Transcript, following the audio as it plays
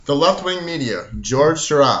The left-wing media, George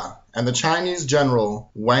Seurat, and the Chinese general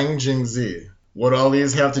Wang Jingzi. What all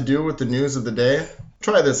these have to do with the news of the day?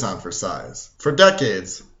 Try this on for size. For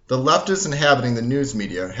decades, the leftists inhabiting the news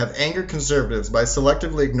media have angered conservatives by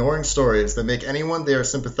selectively ignoring stories that make anyone they are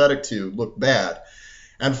sympathetic to look bad,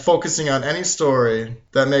 and focusing on any story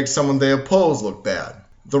that makes someone they oppose look bad.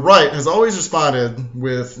 The right has always responded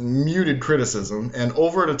with muted criticism and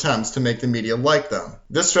overt attempts to make the media like them.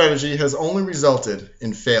 This strategy has only resulted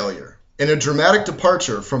in failure. In a dramatic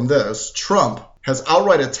departure from this, Trump has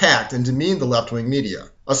outright attacked and demeaned the left-wing media,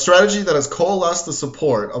 a strategy that has coalesced the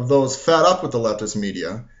support of those fed up with the leftist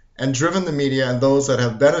media and driven the media and those that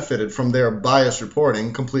have benefited from their biased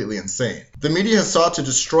reporting completely insane. The media has sought to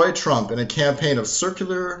destroy Trump in a campaign of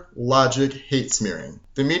circular logic hate smearing.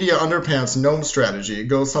 The media underpants gnome strategy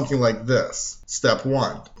goes something like this. Step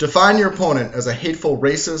 1. Define your opponent as a hateful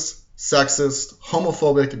racist, sexist,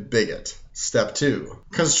 homophobic bigot. Step 2.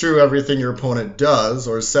 Construe everything your opponent does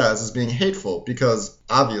or says as being hateful because,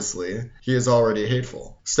 obviously, he is already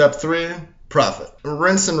hateful. Step 3. Profit.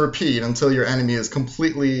 Rinse and repeat until your enemy is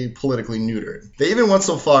completely politically neutered. They even went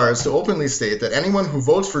so far as to openly state that anyone who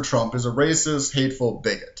votes for Trump is a racist, hateful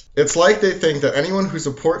bigot. It's like they think that anyone who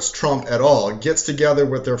supports Trump at all gets together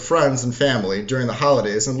with their friends and family during the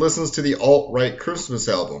holidays and listens to the alt-right Christmas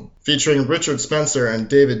album, featuring Richard Spencer and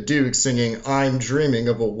David Duke singing I'm Dreaming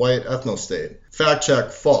of a White Ethno-State. Fact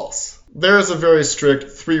check, false. There is a very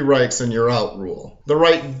strict 3 Reichs and you're out rule. The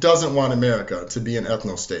right doesn't want America to be an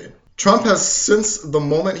ethno-state. Trump has, since the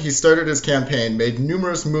moment he started his campaign, made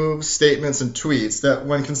numerous moves, statements, and tweets that,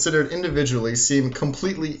 when considered individually, seem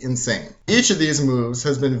completely insane. Each of these moves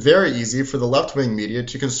has been very easy for the left-wing media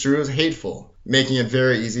to construe as hateful, making it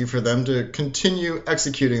very easy for them to continue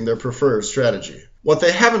executing their preferred strategy. What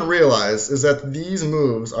they haven't realized is that these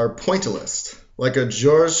moves are pointillist, like a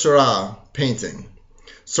Georges Seurat painting.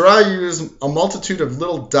 Seurat used a multitude of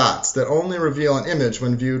little dots that only reveal an image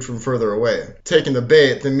when viewed from further away. Taking the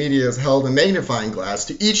bait, the media has held a magnifying glass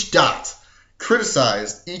to each dot,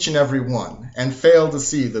 criticized each and every one, and failed to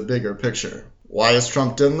see the bigger picture. Why has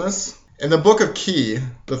Trump done this? In the Book of Key,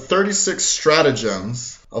 the 36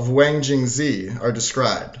 stratagems of Wang Jingzi are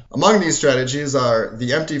described. Among these strategies are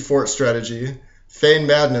the empty fort strategy, feign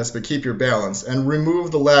madness but keep your balance, and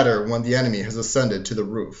remove the ladder when the enemy has ascended to the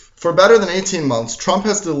roof. For better than 18 months, Trump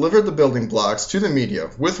has delivered the building blocks to the media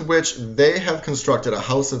with which they have constructed a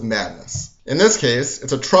house of madness. In this case,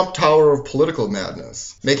 it's a Trump Tower of political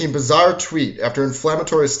madness. Making bizarre tweet after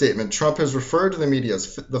inflammatory statement, Trump has referred to the media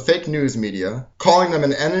as the fake news media, calling them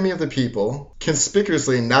an enemy of the people,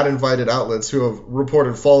 conspicuously not invited outlets who have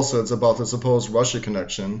reported falsehoods about the supposed Russia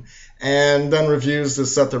connection, and then refused to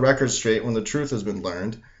set the record straight when the truth has been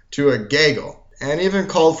learned, to a gaggle, and even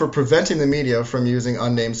called for preventing the media from using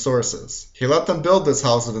unnamed sources. He let them build this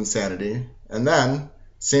house of insanity, and then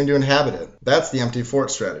seemed to inhabit it. That's the empty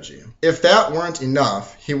fort strategy. If that weren't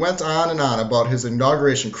enough, he went on and on about his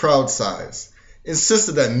inauguration crowd size,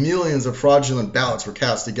 insisted that millions of fraudulent ballots were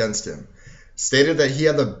cast against him, stated that he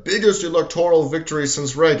had the biggest electoral victory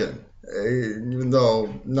since Reagan, even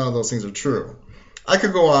though none of those things are true. I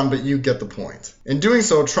could go on, but you get the point. In doing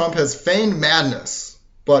so, Trump has feigned madness,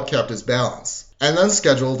 but kept his balance, and then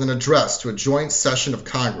scheduled an address to a joint session of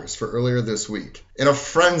Congress for earlier this week. In a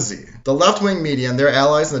frenzy, the left-wing media and their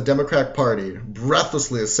allies in the Democratic Party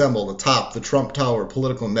breathlessly assembled atop the Trump Tower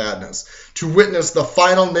political madness to witness the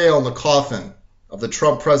final nail in the coffin of the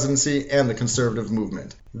Trump presidency and the conservative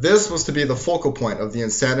movement. This was to be the focal point of the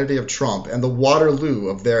insanity of Trump and the Waterloo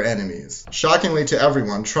of their enemies. Shockingly to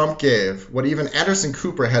everyone, Trump gave what even Anderson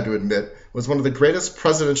Cooper had to admit was one of the greatest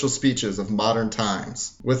presidential speeches of modern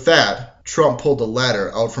times. With that, Trump pulled the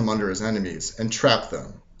ladder out from under his enemies and trapped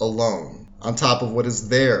them, alone, on top of what is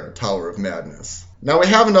their Tower of Madness. Now we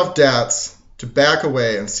have enough dats to back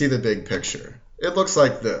away and see the big picture. It looks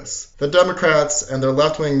like this. The Democrats and their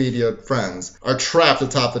left-wing media friends are trapped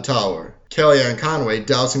atop the tower, Kellyanne Conway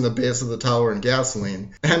dousing the base of the tower in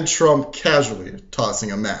gasoline, and Trump casually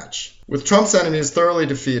tossing a match. With Trump's enemies thoroughly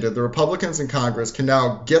defeated, the Republicans in Congress can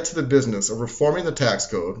now get to the business of reforming the tax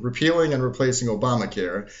code, repealing and replacing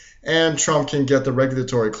Obamacare, and Trump can get the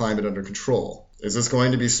regulatory climate under control. Is this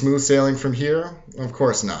going to be smooth sailing from here? Of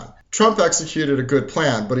course not. Trump executed a good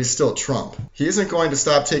plan, but he's still Trump. He isn't going to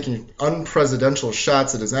stop taking unpresidential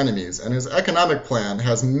shots at his enemies, and his economic plan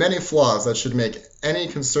has many flaws that should make any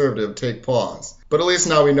conservative take pause. But at least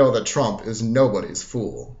now we know that Trump is nobody's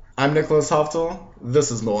fool. I'm Nicholas Hoftel. This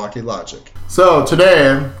is Milwaukee Logic. So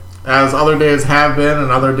today, as other days have been and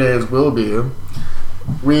other days will be,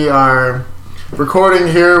 we are recording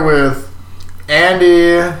here with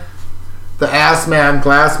Andy, the Ass Man,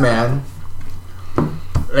 Glass Man.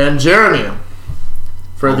 And Jeremy,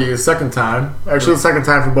 for the second time. Actually, the second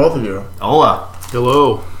time for both of you. Hola.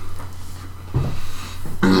 Hello.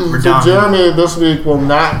 So Jeremy this week will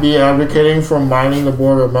not be advocating for mining the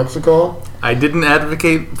border of Mexico. I didn't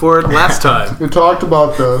advocate for it last time. We talked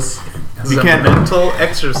about this. It's a mental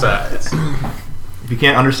exercise. If you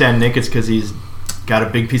can't understand Nick, it's because he's got a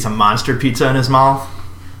big piece of monster pizza in his mouth.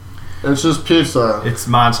 It's just pizza. It's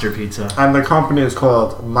monster pizza. And the company is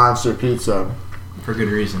called Monster Pizza. For good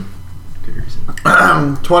reason. Good reason.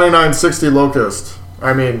 2960 Locust.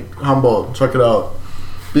 I mean, Humboldt. Check it out.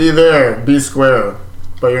 Be there. Be square.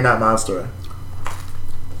 But you're not monster.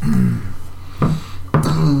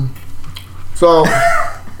 So,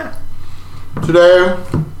 today,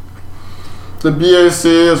 the BAC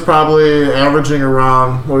is probably averaging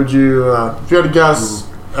around, what would you, if you had to guess,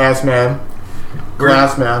 ass man,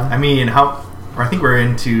 glass man. I mean, I think we're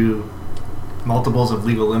into multiples of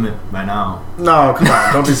legal limit by now. No, come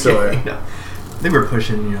on, don't be silly. I think we're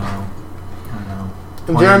pushing, I don't know.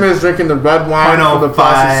 And Jeremy is drinking the red wine from the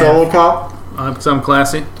plastic solo cup. Because I'm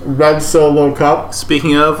classy. Red solo cup.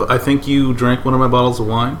 Speaking of, I think you drank one of my bottles of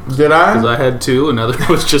wine. Did I? Because I had two, and the other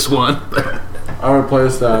was just one. I'll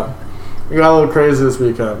replace that. We got a little crazy this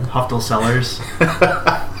weekend. Huftel Cellars.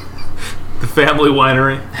 The family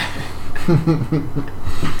winery.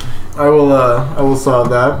 I will solve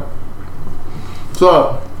that.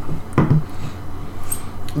 So,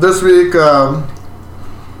 this week,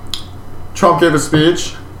 Trump gave a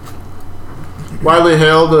speech, widely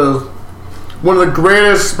hailed as one of the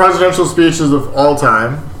greatest presidential speeches of all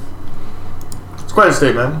time. It's quite a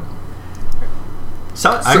statement.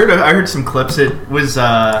 I heard some clips. He was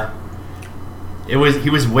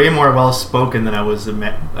way more well spoken than I was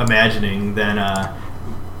imagining than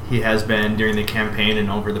he has been during the campaign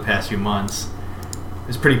and over the past few months. It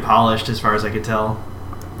was pretty polished as far as I could tell.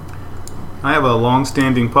 I have a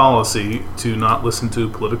long-standing policy to not listen to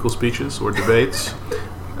political speeches or debates.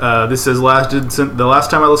 This has lasted since the last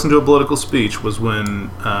time I listened to a political speech was when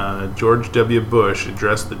George W. Bush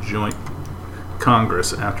addressed the joint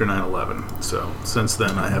Congress after 9/11. So since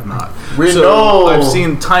then, I have not. I've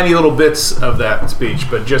seen tiny little bits of that speech,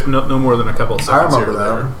 but just no more than a couple of seconds. I remember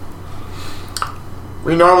that.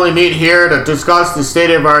 We normally meet here to discuss the state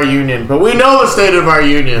of our union, but we know the state of our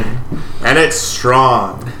union, and it's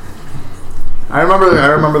strong. I remember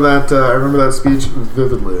that speech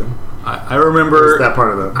vividly. I remember that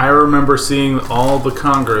part of it. I remember seeing all the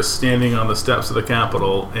Congress standing on the steps of the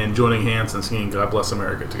Capitol and joining hands and singing "God Bless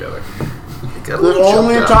America" together. The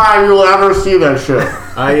only time you'll ever see that shit.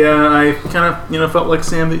 I kind of felt like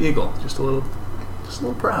Sam the Eagle, just a little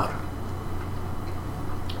proud.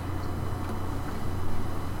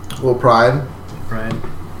 A little pride. Pride.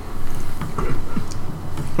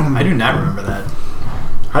 I do not remember that.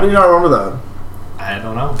 How do you not remember that? I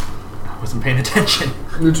don't know. I wasn't paying attention.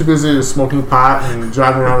 You're too busy smoking pot and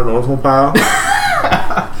driving around an Oldsmobile.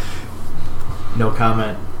 No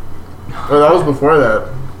comment. Oh, that was before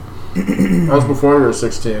that. That was before you were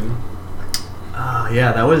 16.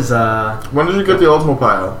 Yeah, that was... when did you get the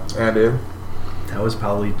Oldsmobile, Andy? That was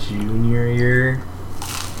probably junior year.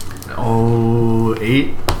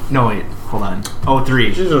 08? No, wait. Hold on.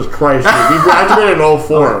 03. Jesus Christ, dude. You graduated in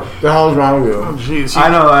 04. What the hell is wrong with you? Oh, jeez. I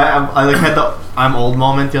know. I like had the I'm old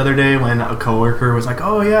moment the other day when a coworker was like,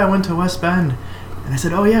 "Oh yeah, I went to West Bend," and I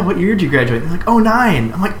said, "Oh yeah, what year did you graduate?" And they're like,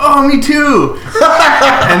 "09." I'm like, "Oh, me too."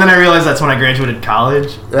 And then I realized that's when I graduated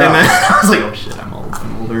college, and then I was like, "Oh shit, I'm old.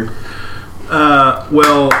 I'm older."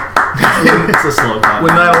 Well, it's a slow time.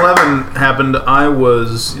 When 9/11 happened, I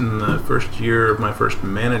was in the first year of my first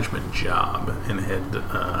management job and had been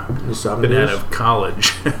out of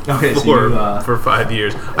college for 5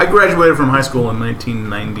 years. I graduated from high school in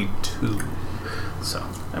 1992. So,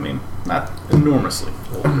 I mean, not enormously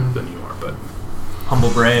older than you are, but...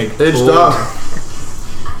 Humble brag. Aged up.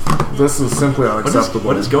 This is simply unacceptable.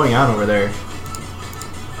 What is going on over there?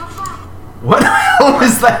 What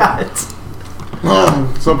was that?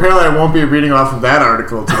 So apparently I won't be reading off of that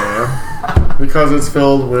article today because it's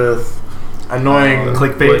filled with annoying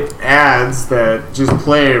clickbait ads that just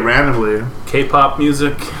play randomly. K-pop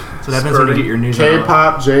music. So that happens when you get your news.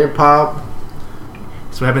 K-pop, J-pop.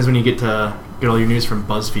 So what happens when you get all your news from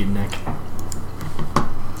BuzzFeed, Nick?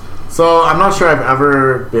 So I'm not sure I've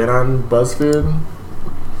ever been on BuzzFeed.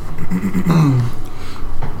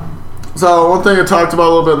 So one thing I talked about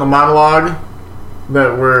a little bit in the monologue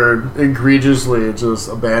that we're egregiously just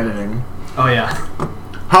abandoning. Oh yeah.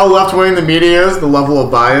 How left-wing the media is, the level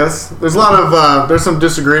of bias. There's a lot of there's some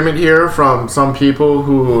disagreement here from some people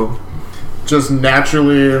who just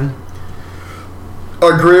naturally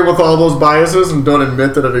agree with all those biases and don't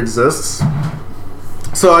admit that it exists.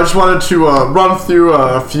 So I just wanted to run through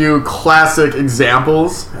a few classic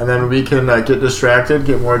examples, and then we can get distracted,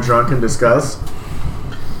 get more drunk, and discuss.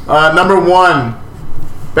 Number one,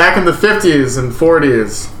 back in the 50s and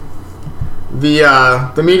 40s,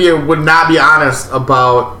 the media would not be honest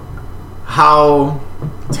about how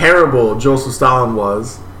terrible Joseph Stalin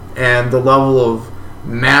was and the level of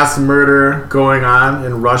mass murder going on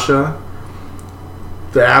in Russia,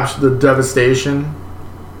 the devastation.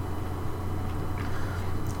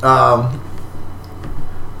 We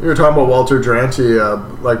were talking about Walter Duranty,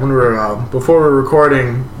 like when we were before we were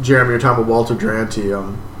recording. Jeremy, you were talking about Walter Duranty.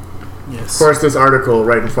 Yes. Of course, this article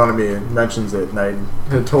right in front of me mentions it, and I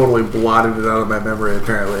had totally blotted it out of my memory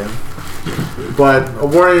apparently. But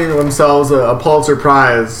awarding themselves a Pulitzer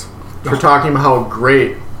Prize for talking about how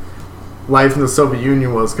great life in the Soviet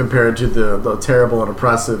Union was compared to the terrible and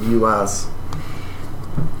oppressive U.S.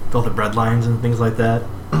 All the bread lines and things like that.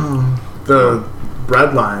 The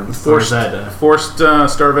bread lines. Forced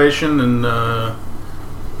starvation and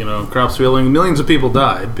crops failing. Millions of people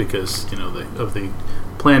died because of the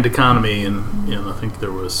planned economy, and I think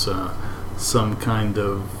there was some kind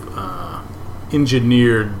of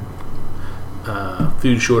engineered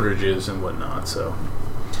food shortages and whatnot. So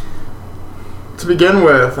to begin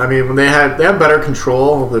with, I mean, when they had better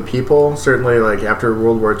control of the people, certainly like after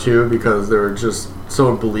World War II, because they were just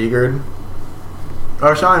so beleaguered. Actually,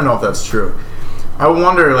 I don't even know if that's true. I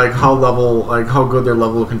wonder like how good their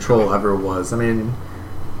level of control ever was. I mean,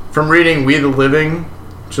 from reading We the Living,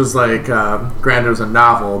 which was like granted it was a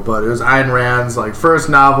novel, but it was Ayn Rand's like first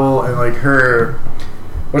novel, and like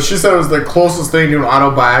what she said was the closest thing to an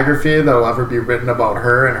autobiography that will ever be written about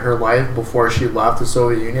her and her life before she left the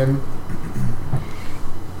Soviet Union.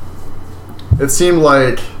 It seemed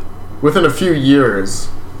like within a few years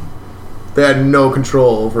they had no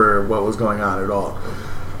control over what was going on at all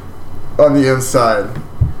on the inside.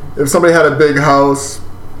 If somebody had a big house,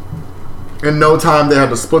 in no time they had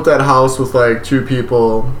to split that house with like two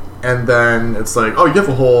people, and then it's like, oh, you have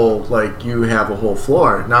a whole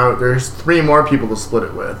floor. Now there's three more people to split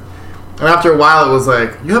it with. And after a while it was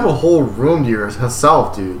like, you have a whole room to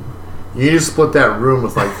yourself, dude. You need to split that room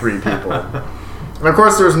with like three people. And of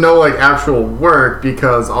course there's no like actual work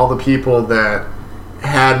because all the people that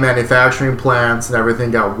had manufacturing plants and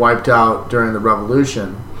everything got wiped out during the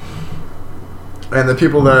revolution. And the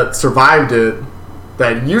people that survived it,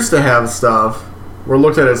 that used to have stuff, were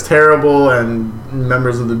looked at as terrible and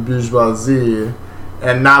members of the bourgeoisie,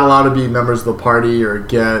 and not allowed to be members of the party or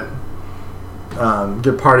get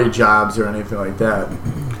party jobs or anything like that.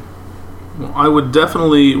 Well, I would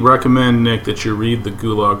definitely recommend, Nick, that you read The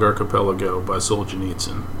Gulag Archipelago by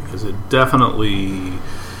Solzhenitsyn, because it definitely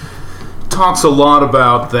talks a lot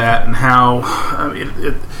about that and how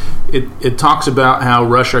it talks about how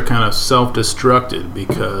Russia kind of self-destructed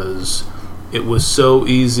because it was so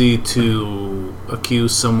easy to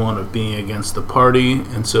accuse someone of being against the party,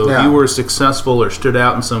 and so if you were successful or stood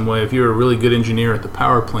out in some way, if you were a really good engineer at the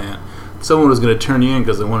power plant, someone was going to turn you in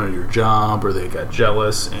because they wanted your job or they got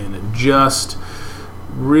jealous, and it just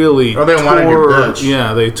really wanted your bitch.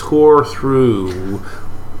 Yeah, they tore through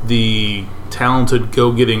the talented,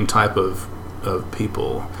 go-getting type of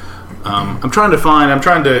people. I'm trying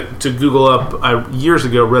to Google up. I years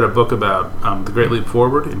ago read a book about the Great Leap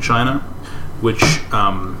Forward in China, which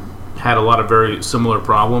had a lot of very similar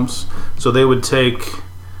problems. So they would take,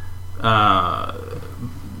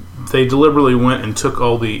 they deliberately went and took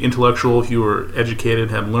all the intellectual, if you were educated,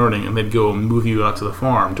 had learning, and they'd go and move you out to the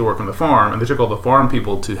farm to work on the farm, and they took all the farm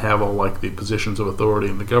people to have all like the positions of authority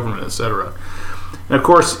in the government, etc. And of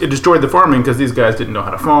course, it destroyed the farming because these guys didn't know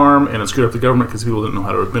how to farm, and it screwed up the government because people didn't know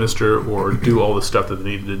how to administer or do all the stuff that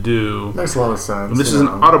they needed to do. Makes a lot of sense. And this is an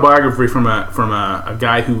autobiography from a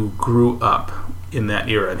guy who grew up in that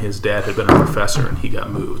era, and his dad had been a professor, and he got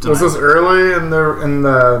moved. Was this early in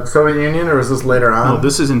the Soviet Union, or was this later on? No,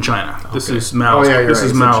 this is in China. Okay. This is Mao's.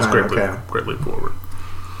 Mao's Great Leap Forward.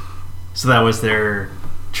 So that was their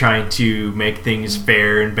trying to make things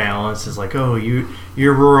fair and balanced. It's like, oh,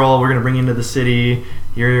 you're rural, we're going to bring you into the city.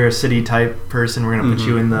 You're a city type person, we're going to put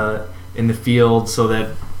you in the field so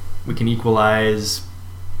that we can equalize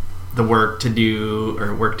the work to do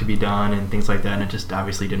or work to be done and things like that. And it just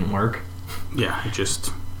obviously didn't work. Yeah, it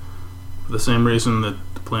just for the same reason that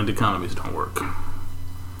the planned economies don't work.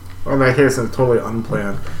 Well, in that case, it's totally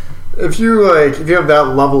unplanned. If you have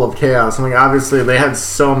that level of chaos, I mean, obviously they had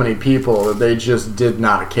so many people that they just did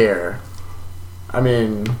not care. I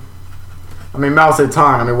mean, Mao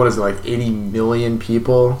Zedong, what is it, like 80 million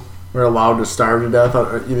people were allowed to starve to death,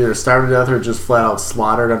 either starve to death or just flat out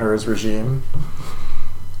slaughtered under his regime.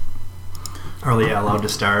 Are they allowed to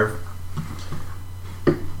starve?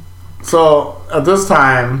 So at this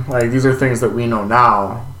time, like these are things that we know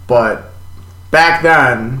now, but back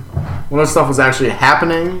then, when this stuff was actually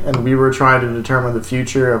happening and we were trying to determine the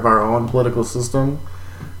future of our own political system,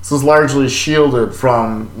 this was largely shielded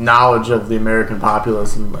from knowledge of the American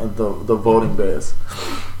populace and the voting base.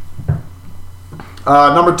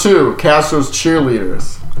 Number 2, Castro's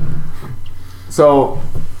cheerleaders. So,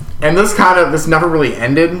 and this never really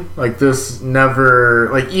ended. Like this never,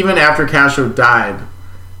 like even after Castro died,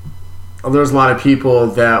 there was a lot of people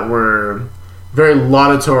that were very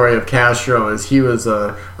laudatory of Castro as he was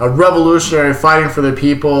a revolutionary fighting for the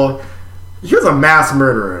people. He was a mass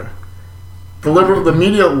murderer. The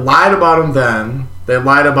media lied about him then. They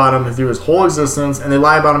lied about him through his whole existence, and they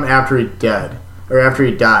lied about him after he died.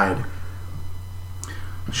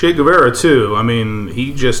 Che Guevara too. I mean,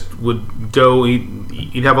 he just would go.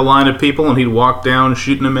 He'd have a line of people, and he'd walk down,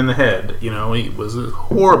 shooting them in the head. You know, he was a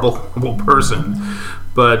horrible, horrible person.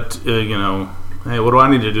 But you know, hey, what do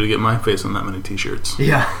I need to do to get my face on that many T-shirts?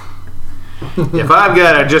 Yeah. If I've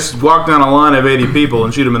got to just walk down a line of 80 people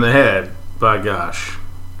and shoot them in the head, by gosh,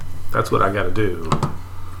 that's what I got to do.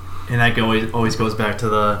 And that always goes back to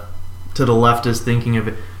the leftist thinking of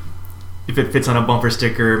it. If it fits on a bumper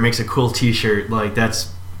sticker, it makes a cool T-shirt. Like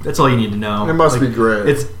that's all you need to know. It must be great.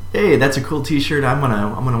 It's hey, that's a cool T-shirt. I'm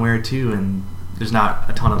gonna wear it too. And there's not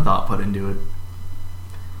a ton of thought put into it.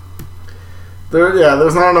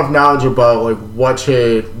 There's not enough knowledge about like what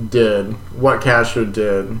Che did, what Castro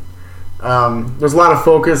did. There's a lot of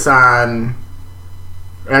focus on.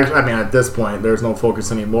 Actually, I mean, at this point, there's no focus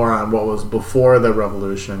anymore on what was before the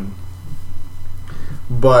revolution.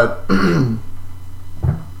 But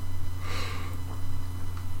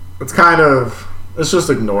it's just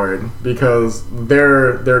ignored because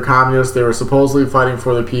they're communists. They were supposedly fighting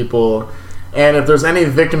for the people, and if there's any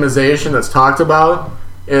victimization that's talked about,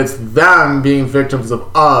 it's them being victims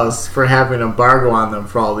of us for having an embargo on them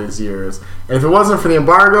for all these years. And if it wasn't for the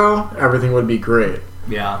embargo, everything would be great.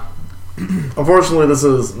 Yeah. Unfortunately, this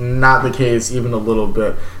is not the case even a little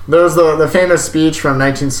bit. There's the famous speech from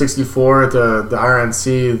 1964 at the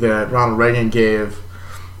RNC that Ronald Reagan gave.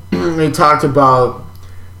 He talked about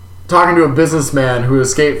talking to a businessman who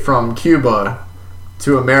escaped from Cuba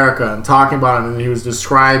to America and talking about him, and he was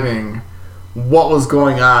describing what was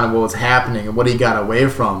going on and what was happening and what he got away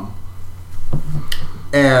from.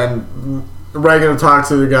 And Reagan talked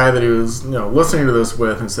to the guy that he was listening to this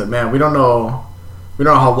with and said, man, we don't know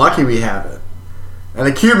how lucky we have it. And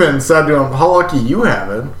the Cuban said to him, how lucky you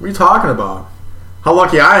have it? What are you talking about? How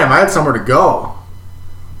lucky I am. I had somewhere to go.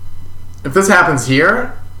 If this happens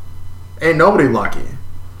here, ain't nobody lucky.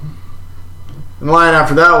 And the line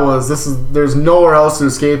after that was, there's nowhere else to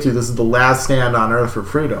escape to. This is the last stand on earth for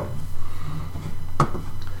freedom.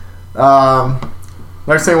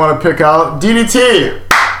 Next thing I want to pick out, DDT.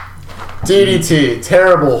 DDT.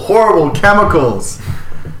 Terrible, horrible chemicals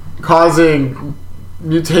causing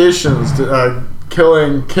mutations,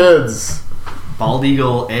 killing kids. Bald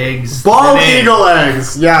eagle eggs. Bald eagle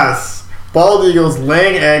eggs, yes. Bald eagles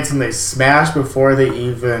laying eggs and they smash before they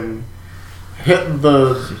even hit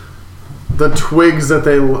the twigs that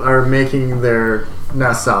they are making their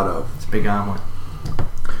nests out of. It's a big omelet.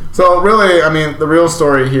 So really, I mean, the real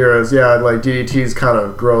story here is, like DDT is kind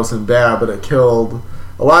of gross and bad, but it killed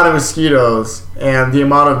a lot of mosquitoes, and the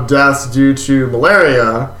amount of deaths due to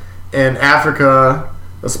malaria in Africa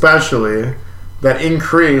especially that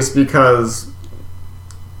increased because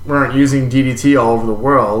we aren't using DDT all over the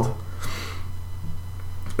world.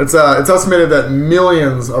 It's estimated that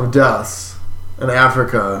millions of deaths in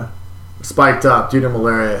Africa spiked up due to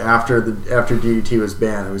malaria after DDT was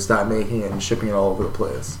banned, and we stopped making it and shipping it all over the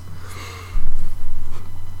place.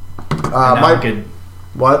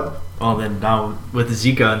 What? Well, then now with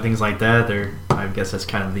Zika and things like that, I guess that's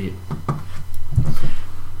kind of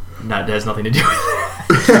that has nothing to do with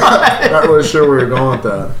it. Not really sure where you're going with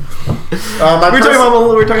that.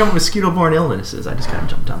 We're talking about mosquito-borne illnesses. I just kind of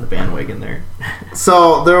jumped on the bandwagon there.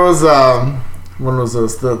 So there was when was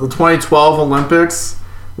this? The 2012 Olympics.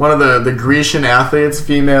 One of the Grecian athletes,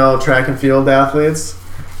 female track and field athletes.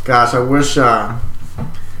 Gosh, I wish I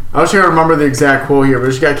could remember the exact quote here,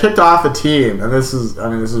 but she got kicked off the team, and this is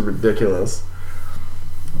ridiculous.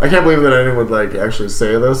 I can't believe that anyone would actually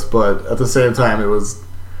say this, but at the same time, it was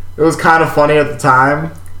kind of funny at the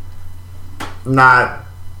time. Not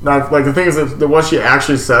like the things that what she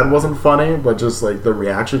actually said wasn't funny, but just like the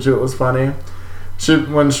reaction to it was funny. They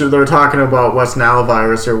were talking about West Nile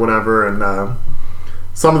virus or whatever, and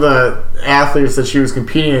some of the athletes that she was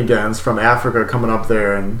competing against from Africa coming up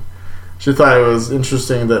there, and she thought it was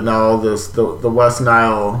interesting that now the West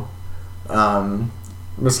Nile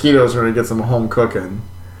mosquitoes are going to get some home cooking.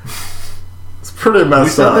 pretty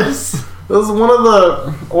messed said up. this? This is one of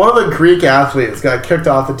the Greek athletes got kicked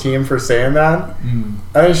off the team for saying that.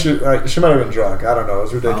 I think she might have been drunk. I don't know. It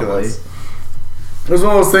was ridiculous. It was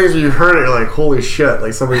one of those things where you heard it, you're like, holy shit,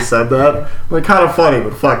 like somebody said that. Like, kind of funny,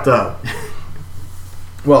 but fucked up.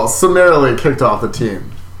 Well, summarily kicked off the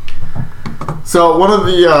team. So one of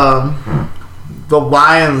the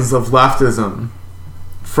lions of leftism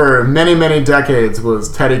for many, many decades was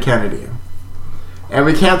Teddy Kennedy. And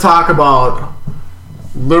we can't talk about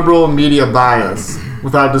liberal media bias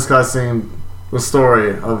without discussing the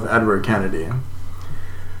story of Edward Kennedy.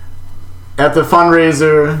 At the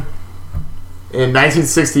fundraiser in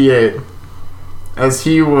 1968, as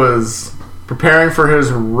he was preparing for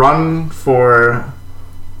his run for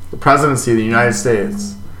the presidency of the United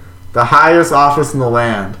States, the highest office in the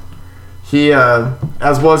land, he,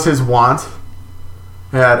 as was his wont,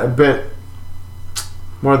 had a bit,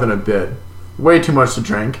 more than a bit, way too much to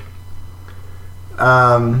drink.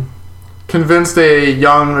 Convinced a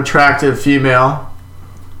young, attractive female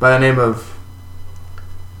by the name of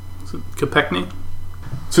Kopechne?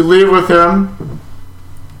 to leave with him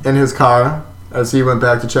in his car as he went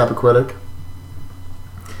back to Chappaquiddick.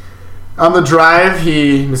 On the drive,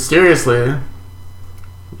 he mysteriously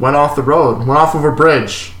went off the road, went off of a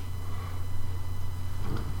bridge.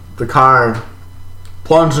 The car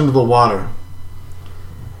plunged into the water.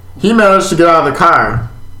 He managed to get out of the car,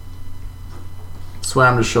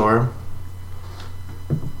 swam to shore.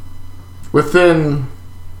 Within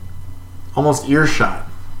almost earshot,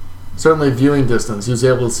 certainly viewing distance, he was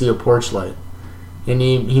able to see a porch light. And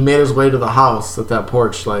he made his way to the house that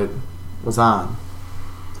porch light was on.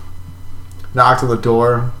 Knocked on the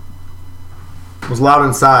door. It was loud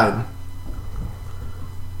inside.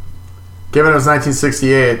 Given it was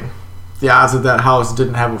 1968, the odds that house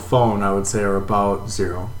didn't have a phone, I would say, are about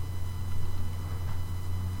 0.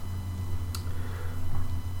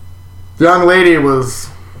 The young lady was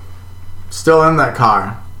still in that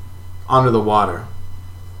car, under the water.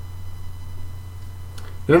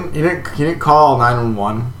 He didn't call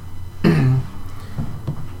 911. He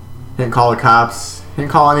didn't call the cops. He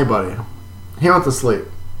didn't call anybody. He went to sleep.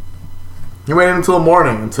 He waited until the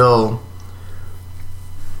morning, until,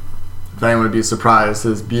 if anyone would be surprised,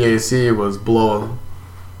 his BAC was below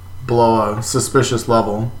a suspicious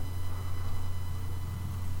level.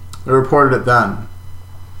 They reported it then.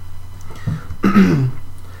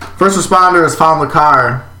 First responders found the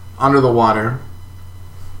car under the water.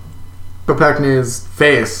 Kopechne's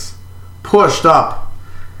face pushed up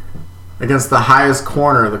against the highest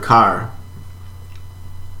corner of the car.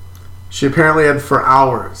 She apparently had for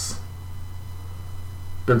hours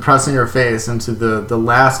been pressing her face into the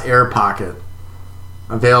last air pocket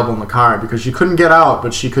available in the car because she couldn't get out,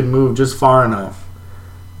 but she could move just far enough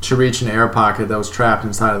to reach an air pocket that was trapped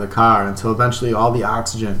inside of the car until eventually all the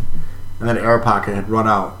oxygen in that air pocket had run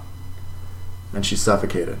out and she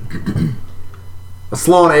suffocated. A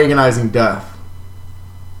slow and agonizing death,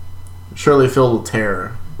 surely filled with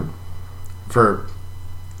terror for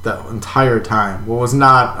the entire time. What was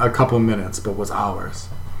not a couple minutes, but was hours.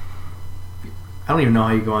 I don't even know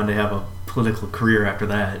how you go on to have a political career after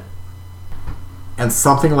that. And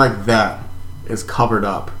something like that is covered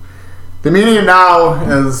up. The media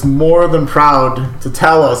now is more than proud to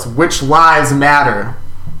tell us which lives matter.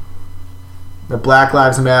 That Black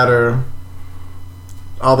lives matter,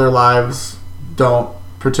 other lives don't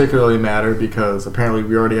particularly matter because apparently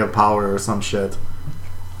we already have power or some shit.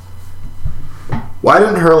 Why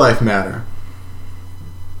didn't her life matter?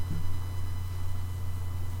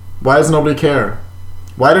 Why does nobody care?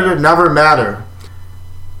 Why did it never matter?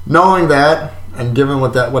 Knowing that, and given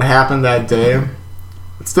what happened that day,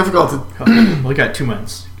 it's difficult to... We got 2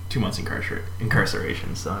 months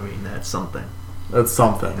incarceration, so I mean, that's something. It's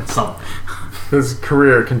something. It's something. His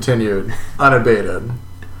career continued unabated.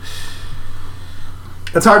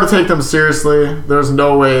 It's hard to take them seriously. There's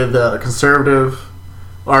no way that a conservative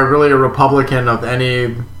or really a Republican of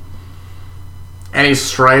any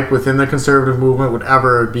stripe within the conservative movement would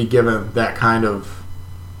ever be given that kind of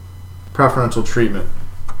preferential treatment,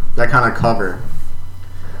 that kind of cover.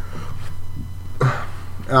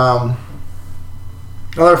 Another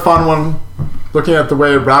fun one, looking at the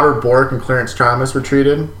way Robert Bork and Clarence Thomas were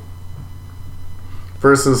treated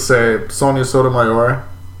versus, say, Sonia Sotomayor.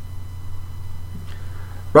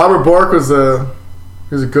 Robert Bork was a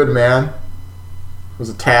good man. Was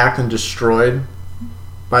attacked and destroyed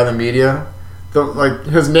by the media.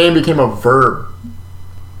 His name became a verb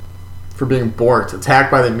for being borked, attacked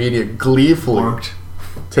by the media, gleefully Borked.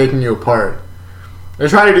 Taking you apart. They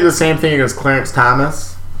tried to do the same thing against Clarence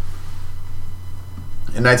Thomas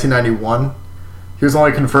in 1991. he was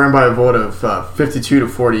only confirmed by a vote of 52 to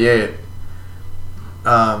 48.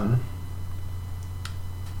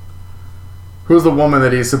 Who's the woman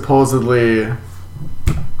that he supposedly...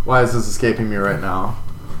 Why is this escaping me right now?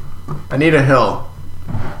 Anita Hill.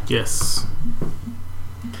 Yes.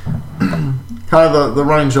 Kind of the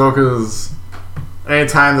running joke is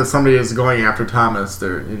anytime that somebody is going after Thomas,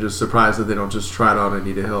 you're just surprised that they don't just trot out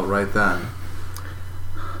Anita Hill right then.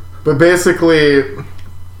 But basically,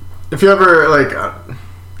 if you ever,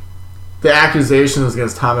 the accusations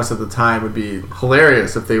against Thomas at the time would be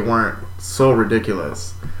hilarious if they weren't so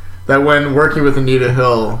ridiculous. That when working with Anita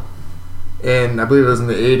Hill in, I believe it was in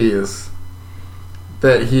the 80s,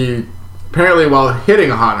 that he apparently, while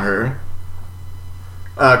hitting on her,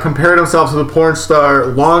 compared himself to the porn star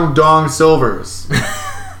Long Dong Silvers.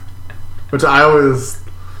 Which if I was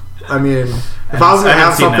going to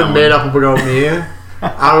have something made up about me,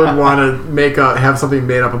 I would want to have something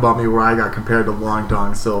made up about me where I got compared to Long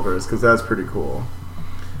Dong Silvers, because that's pretty cool.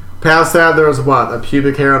 Past that, there was a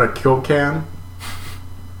pubic hair on a Coke can.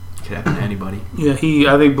 Could happen to anybody. Yeah,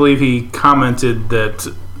 I believe he commented that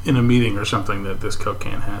in a meeting or something that this Coke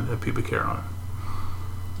can had a pubic hair on it.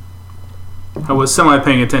 I was semi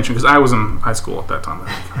paying attention because I was in high school at that time.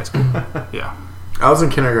 High school, yeah. I was in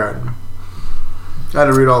kindergarten. I had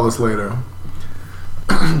to read all this later.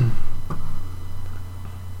 Compare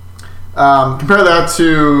that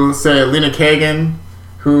to, say, Lena Kagan,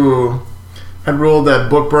 who had ruled that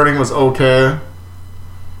book burning was okay.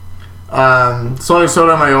 Sonia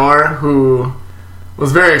Sotomayor, who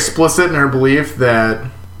was very explicit in her belief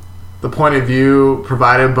that the point of view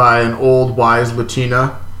provided by an old, wise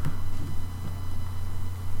Latina.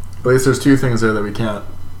 At least there's two things there that we can't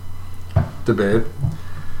debate.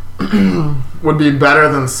 Would be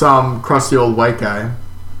better than some crusty old white guy.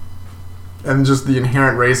 And just the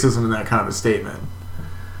inherent racism in that kind of a statement.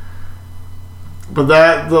 But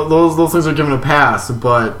those things are given a pass.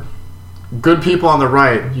 But good people on the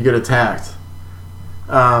right, you get attacked.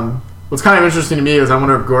 What's kind of interesting to me is I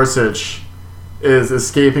wonder if Gorsuch is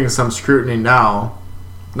escaping some scrutiny now.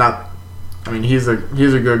 He's a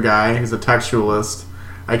good guy. He's a textualist.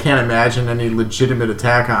 I can't imagine any legitimate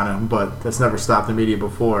attack on him, but that's never stopped the media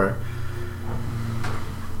before.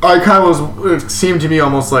 It seemed to me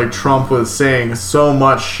almost like Trump was saying so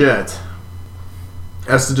much shit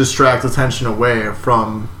as to distract attention away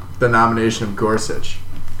from the nomination of Gorsuch.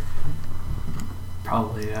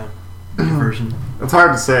 Probably, yeah. Version. It's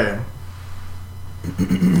hard to say.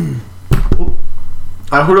 Who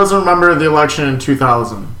doesn't remember the election in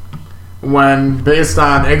 2000? When, based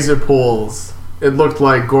on exit polls, it looked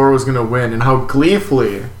like Gore was going to win, and how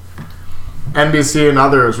gleefully NBC and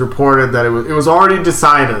others reported that it was already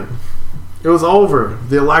decided. It was over.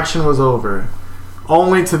 The election was over.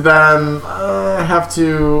 Only to then have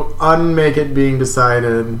to unmake it being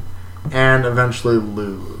decided and eventually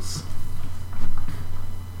lose.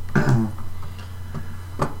 The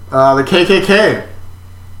KKK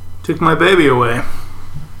took my baby away.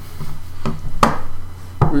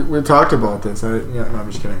 We talked about this.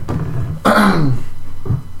 I'm just kidding.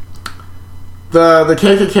 The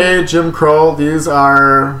KKK, Jim Crow, these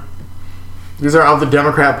are of the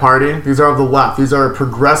Democrat Party. These are of the left. These are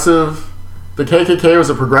progressive. The KKK was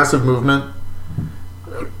a progressive movement.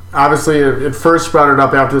 Obviously, it first sprouted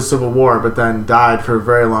up after the Civil War, but then died for a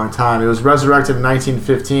very long time. It was resurrected in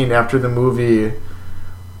 1915 after the movie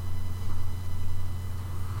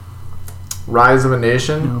Rise of a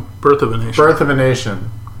Nation? No, Birth of a Nation. Birth of a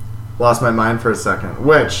Nation. Lost my mind for a second.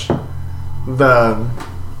 Which, the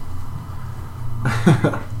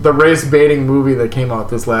race-baiting movie that came out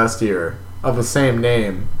this last year of the same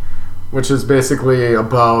name, which is basically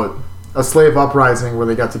about a slave uprising where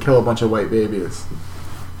they got to kill a bunch of white babies.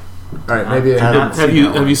 All right, maybe have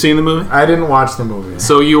you seen the movie? I didn't watch the movie.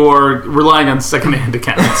 So you are relying on secondhand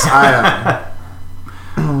accounts. I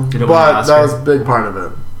am. But that was a big part of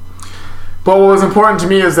it. But what was important to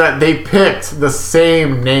me is that they picked the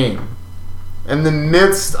same name in the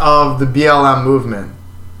midst of the BLM movement.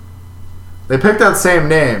 They picked that same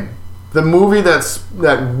name. The movie that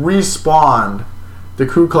respawned the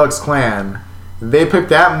Ku Klux Klan, they picked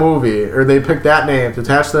that movie, or they picked that name to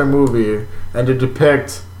attach to their movie and to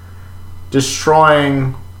depict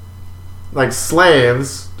destroying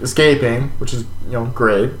slaves escaping, which is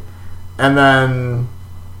great, and then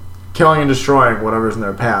killing and destroying whatever's in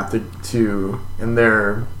their path in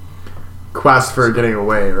their quest for getting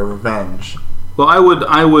away or revenge. Well,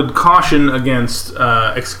 I would caution against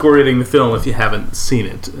excoriating the film if you haven't seen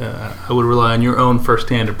it. I would rely on your own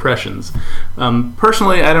first-hand impressions.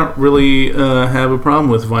 Personally, I don't really have a problem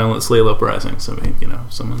with violent slave uprisings. I mean,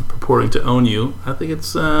 someone purporting to own you, I think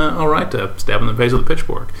it's all right to stab in the face with a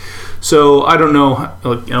pitchfork. So I don't know,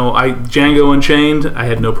 Django Unchained, I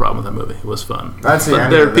had no problem with that movie. It was fun. That's the but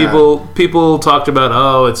end there of people talked about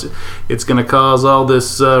it's going to cause all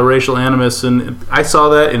this racial animus, and I saw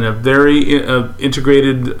that in a very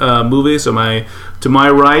integrated movie. So to my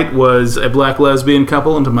right was a black lesbian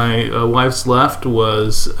couple, and to my wife's left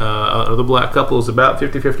was another black couple. It was about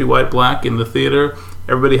 50-50 white black in the theater.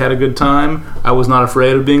 Everybody had a good time. I was not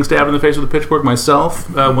afraid of being stabbed in the face with a pitchfork myself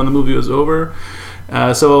when the movie was over.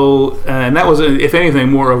 And that was, if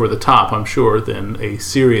anything, more over the top, I'm sure, than a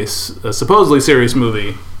supposedly serious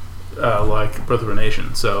movie like Birth of a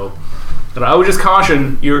Nation. So, but I would just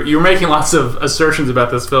caution, you're making lots of assertions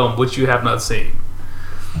about this film which you have not seen.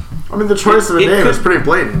 I mean, the choice of the name is pretty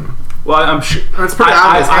blatant. Well, I'm sure it's pretty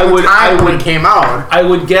obvious. When it came out, I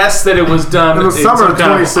would guess that it was done in the summer of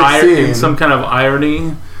 2016. In some kind of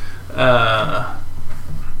irony.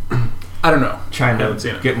 I don't know. Trying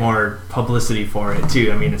to get more publicity for it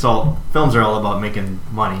too. I mean, films are all about making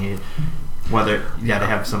money. Whether you got to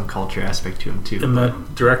have some culture aspect to them too. And the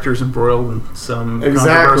director's embroiled in some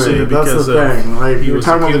controversy because that's the thing. Like, he you're was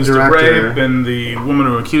talking about the accused director, of rape, and the woman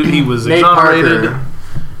who accused he was Nate exonerated. Parker.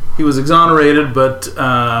 He was exonerated, but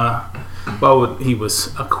he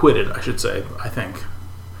was acquitted, I should say. I think,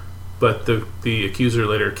 but the accuser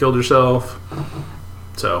later killed herself.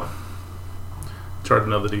 So it's hard to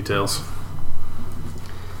know the details.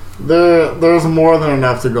 There's more than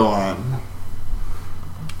enough to go on.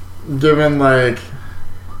 Given the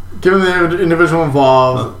individual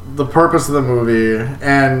involved, the purpose of the movie,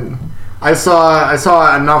 and I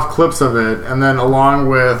saw enough clips of it, and then along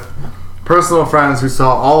with personal friends who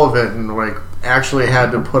saw all of it and actually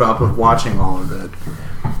had to put up with watching all of it.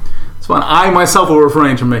 It's fun. I myself will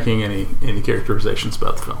refrain from making any characterizations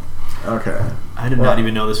about the film. Okay. I did not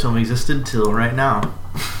even know this film existed till right now,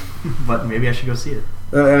 but maybe I should go see it.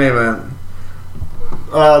 In any event,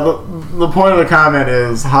 the point of the comment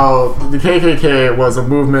is how the KKK was a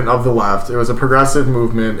movement of the left. It was a progressive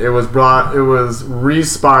movement. It was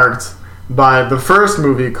re-sparked by the first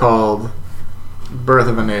movie called Birth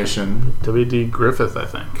of a Nation. W.D. Griffith, I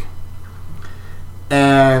think.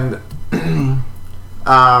 And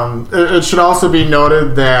it should also be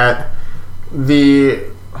noted that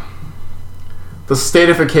the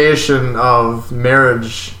statification of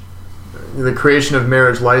marriage, the creation of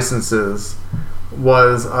marriage licenses,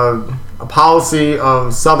 was a policy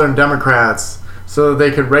of Southern Democrats so that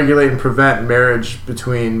they could regulate and prevent marriage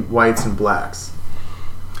between whites and blacks.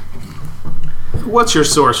 What's your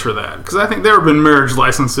source for that? Because I think there have been marriage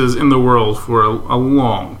licenses in the world for a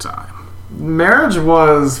long time. Marriage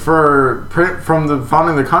was, from the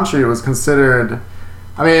founding of the country, it was considered,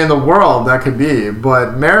 I mean, in the world that could be,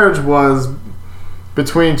 but marriage was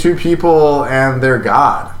between two people and their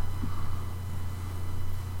God.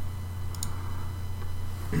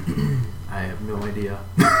 I have no idea.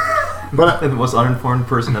 But I'm the most uninformed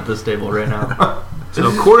person at this table right now. So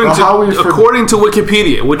according to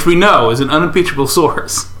Wikipedia, which we know is an unimpeachable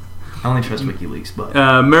source, I only trust WikiLeaks, but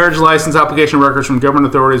marriage license application records from government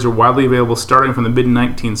authorities are widely available starting from the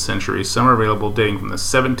mid-19th century. Some are available dating from the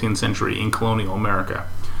 17th century in colonial America.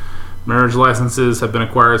 Marriage licenses have been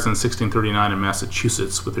acquired since 1639 in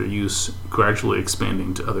Massachusetts, with their use gradually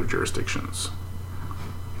expanding to other jurisdictions.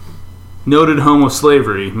 Noted home of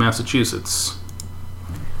slavery, Massachusetts,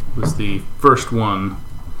 was the first one.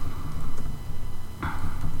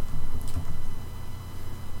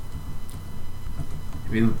 I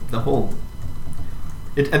mean, I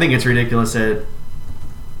think it's ridiculous that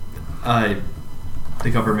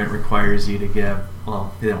the government requires you to give.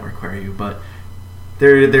 Well, they don't require you, but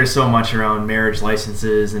there's so much around marriage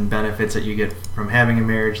licenses and benefits that you get from having a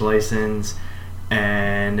marriage license,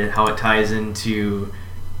 and how it ties into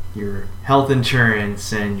your health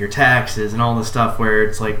insurance and your taxes and all this stuff. Where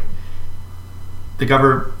it's like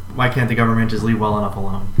why can't the government just leave well enough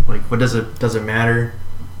alone? Like, does it matter?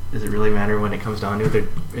 Does it really matter when it comes down to it?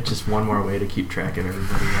 It's just one more way to keep track of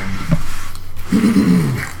everybody.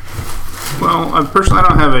 Well, personally, I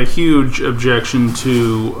don't have a huge objection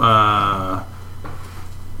to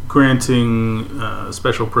granting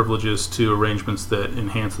special privileges to arrangements that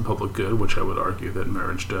enhance the public good, which I would argue that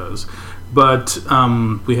marriage does. But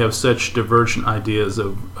we have such divergent ideas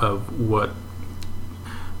of what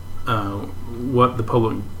the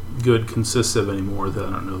public good consists of anymore that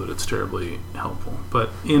I don't know that it's terribly helpful. But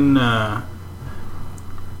in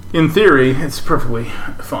in theory, it's perfectly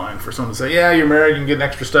fine for someone to say, yeah, you're married, you can get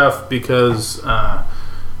extra stuff because that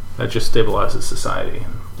just stabilizes society.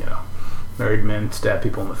 You know, married men stab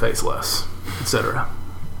people in the face less, etc.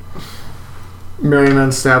 Married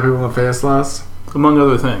men stab people in the face less, among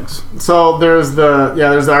other things. So there's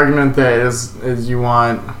the argument that is you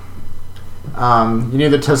want you need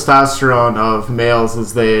the testosterone of males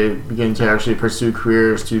as they begin to actually pursue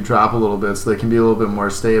careers to drop a little bit so they can be a little bit more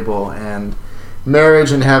stable, and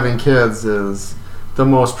marriage and having kids is the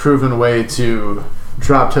most proven way to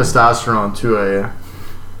drop testosterone to a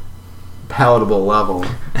palatable level.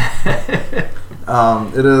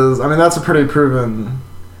 It is. I mean, that's a pretty proven.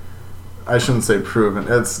 I shouldn't say proven.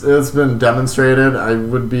 It's been demonstrated. I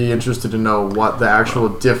would be interested to know what the actual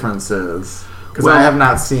difference is, because I have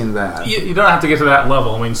not seen that. You don't have to get to that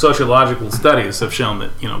level. I mean, sociological studies have shown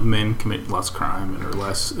that men commit less crime and are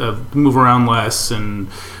less move around less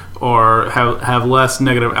or have less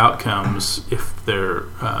negative outcomes if they're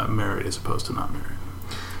married as opposed to not married.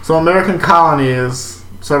 So American colonies,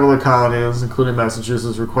 several of the colonies, including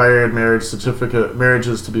Massachusetts, required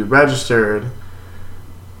marriages to be registered.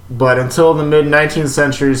 But until the mid-19th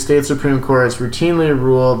century, state supreme courts routinely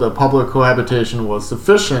ruled that public cohabitation was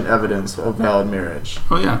sufficient evidence of valid marriage.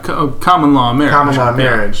 Oh yeah, common law marriage. Common law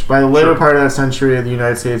marriage. By the later Sure. part of that century, the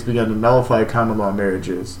United States began to nullify common law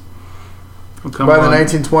marriages. Common By law- the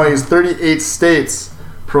 1920s, 38 states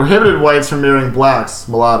prohibited whites from marrying blacks,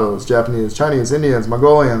 mulattoes, Japanese, Chinese, Indians,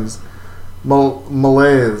 Mongolians,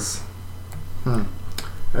 Malays. I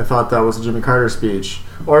thought that was a Jimmy Carter speech.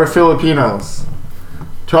 Or Filipinos.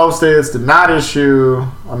 12 states did not issue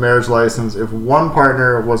a marriage license if one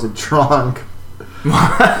partner was a drunk,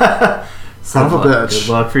 son of a bitch, Good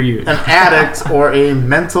luck for you. an addict, or a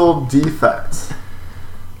mental defect.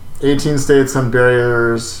 18 states sent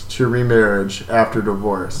barriers to remarriage after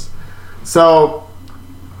divorce. So,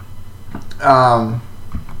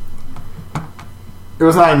 it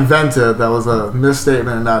was not invented. That was a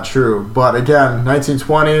misstatement and not true. But again,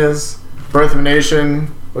 1920s, Birth of a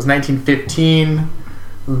Nation was 1915.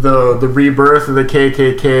 The rebirth of the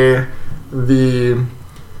KKK, the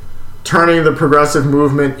turning the progressive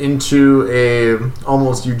movement into a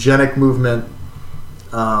almost eugenic movement.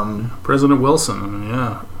 President Wilson, I mean,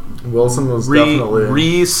 yeah. Wilson was definitely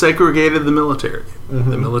Re-segregated the military.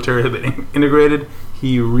 Mm-hmm. The military had been integrated.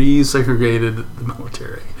 He re-segregated the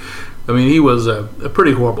military. I mean, he was a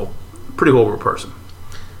pretty horrible person.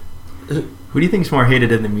 Who do you think's more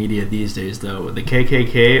hated in the media these days, though? The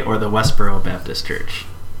KKK or the Westboro Baptist Church?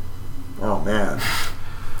 Oh man,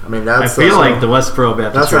 I mean I that's. feel like the Westboro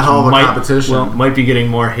Baptist that's a Church hell of a competition. might be getting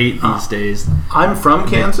more hate these days. I'm from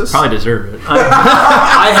Kansas. Probably deserve it.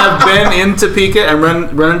 I have been in Topeka and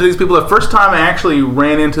run into these people. The first time I actually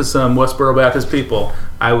ran into some Westboro Baptist people,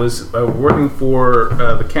 I was working for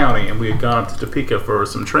the county, and we had gone up to Topeka for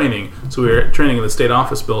some training. So we were training in the state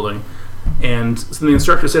office building, and so the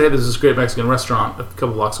instructor said, "Hey, there's this great Mexican restaurant a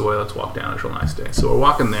couple blocks away. Let's walk down. It's a real nice day." So we're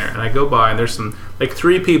walking there, and I go by, and there's some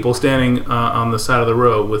three people standing on the side of the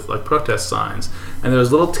road with protest signs, and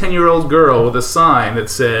there's a little 10-year-old girl with a sign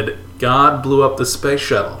that said, "God blew up the space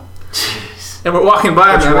shuttle." And we're walking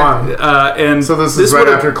by. Which one? And So this is right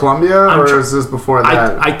after Columbia, or is this before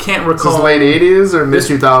that? I can't Is this recall. late 80s or mid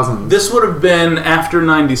 2000s? This would have been after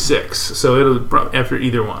 '96, so it was after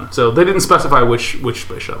either one. So they didn't specify which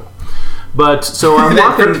space shuttle. But so I'm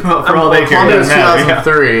walking For all they care, Columbia it is doesn't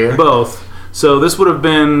matter. 2003. both. So this would have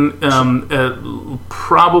been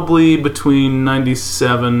probably between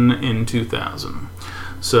 '97 and 2000.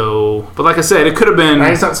 So, but like I said, it could have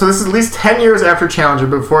been. So this is at least 10 years after Challenger,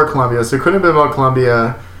 but before Columbia. So it couldn't have been about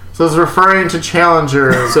Columbia. So it's referring to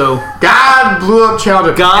Challenger. So God blew up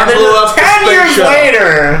Challenger. God and then blew up the 10 space years shuttle.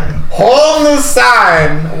 later, hold the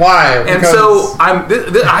sign. Why? And so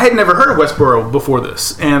I had never heard of Westboro before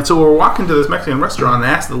this, and so we're walking to this Mexican restaurant, and I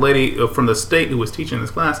asked the lady from the state who was teaching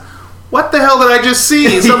this class, "What the hell did I just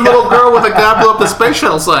see? Some little girl with a God blew up the space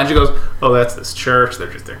shuttle sign." She goes, "Oh, that's this church.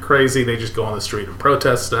 They're crazy. They just go on the street and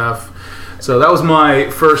protest stuff." So that was my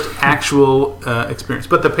first actual experience.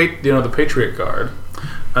 But the Patriot Guard,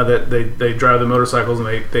 that they drive the motorcycles and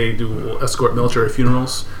they do escort military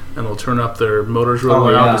funerals. And they'll turn up their motors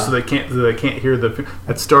really loud so they can't hear the.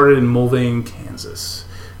 That started in Mulvane, Kansas,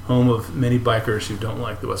 home of many bikers who don't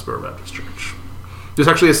like the Westboro Baptist Church. There's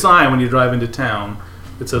actually a sign when you drive into town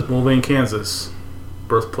that says Mulvane, Kansas,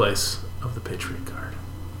 birthplace of the Patriot Guard.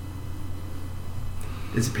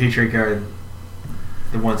 Is the Patriot Guard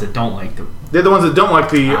the ones that don't like them? They're the ones that don't like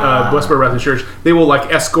the Westboro Baptist Church. They will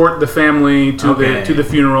escort the family to the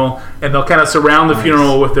funeral, and they'll kind of surround the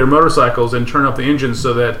funeral with their motorcycles and turn up the engines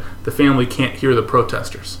so that the family can't hear the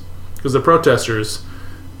protesters, because the protesters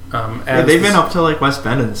Yeah, they've been up to like West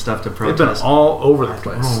Bend and stuff to They've been protest. all over the I don't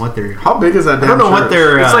place. know what their How big is that? I don't know damn what church?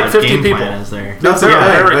 their It's like 50 game people. plan is there. That's Yeah, it.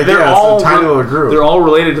 they're, Like, they're yeah, it's all a tiny little group. They're all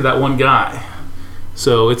related to that one guy,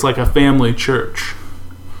 so it's like a family church.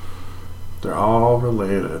 They're all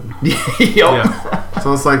related. Yup. Yeah.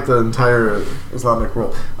 So it's like the entire Islamic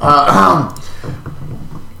world.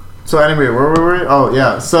 So anyway, where were we? Oh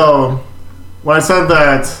yeah. So when I said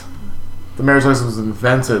that the marriage license was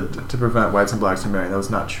invented to prevent whites and blacks from marrying, that was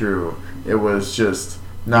not true. It was just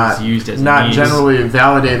not It's used as a not means. generally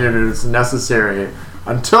validated as necessary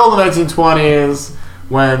until the 1920s,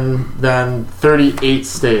 when then 38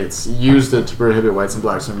 states used it to prohibit whites and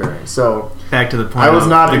blacks from marrying. So Back to the point. I was of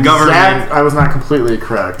not the I was not completely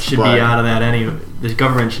correct. should but be out of that anyway. The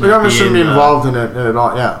government should The not government shouldn't be in, involved in it at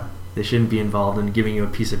all. Yeah. They shouldn't be involved in giving you a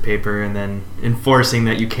piece of paper and then enforcing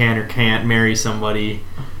that you can or can't marry somebody,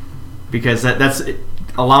 because that's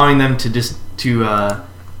allowing them to just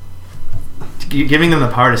giving them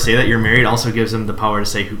the power to say that you're married also gives them the power to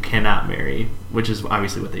say who cannot marry, which is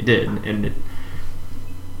obviously what they did, and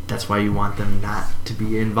that's why you want them not to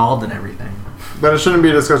be involved in everything. But it shouldn't be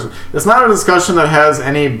a discussion. It's not a discussion that has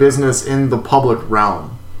any business in the public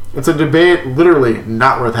realm. It's a debate literally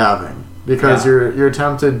not worth having, because you're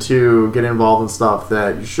tempted to get involved in stuff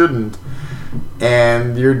that you shouldn't,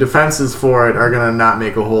 and your defenses for it are gonna not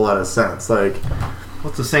make a whole lot of sense. Like, Well,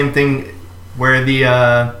 it's the same thing where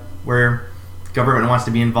where government wants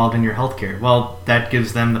to be involved in your healthcare. Well, that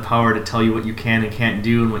gives them the power to tell you what you can and can't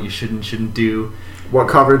do, and what you should and shouldn't do. what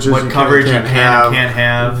coverages What you coverage can you and can can't and can't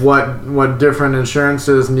have. what different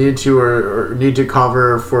insurances need to or need to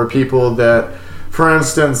cover for people that, for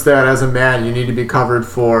instance, that as a man you need to be covered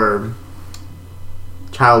for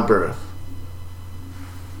childbirth.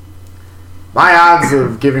 My odds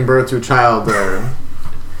of giving birth to a child are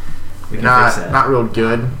We can fix that. not real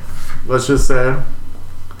good, let's just say.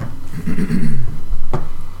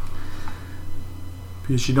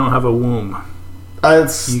 Because you don't have a womb.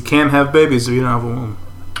 It's You can't have babies if you don't have a womb.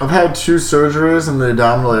 I've had 2 surgeries in the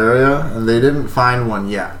abdominal area, and they didn't find one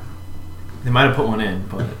yet. They might have put one in,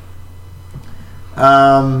 but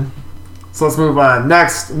So let's move on.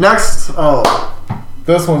 Next. Oh,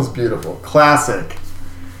 this one's beautiful. Classic.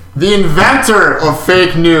 The inventor of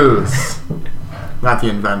fake news. Not the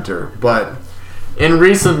inventor, but in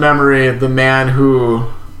recent memory, the man who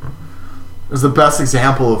is the best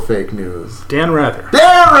example of fake news. Dan Rather.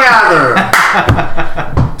 Dan Rather!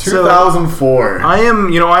 2004. I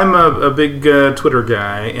am, I'm a big Twitter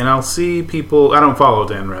guy, and I'll see people. I don't follow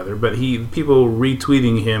Dan Rather, but people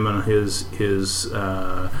retweeting him and his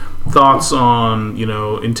thoughts on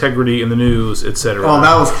integrity in the news, etc. Oh,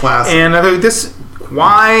 that was classic. And I think this.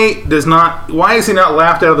 Why is he not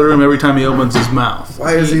laughed out of the room every time he opens his mouth?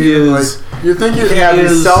 Why is he even like? You think you'd have to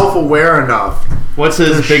be self-aware enough what's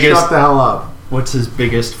his to biggest? shut the hell up? What's his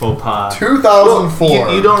biggest faux pas?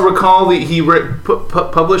 2004. You don't recall he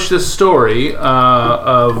published this story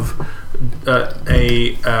of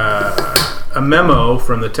a memo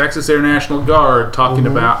from the Texas Air National Guard talking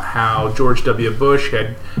about how George W. Bush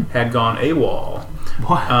had gone AWOL.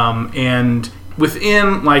 What? And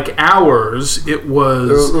within hours, it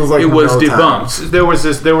was like debunked.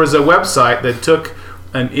 There was a website that took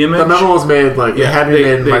an image. The memo was made it had to be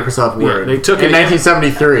made in Microsoft Word. They took in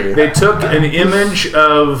 1973. They took an image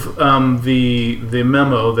of the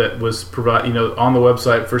memo that was provided, on the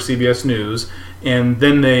website for CBS News, and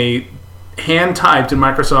then they hand typed in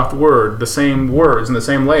Microsoft Word the same words and the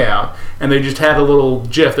same layout, and they just had a little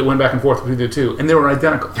GIF that went back and forth between the two, and they were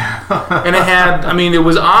identical. And it had, it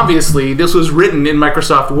was obviously this was written in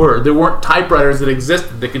Microsoft Word. There weren't typewriters that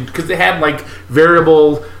existed because they had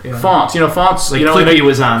fonts. Fonts. Clippy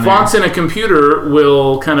was on there. Fonts in a computer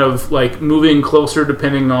will kind of moving closer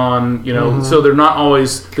depending on so they're not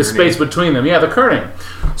always the space between them. Yeah, the kerning.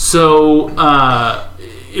 So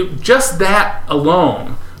just that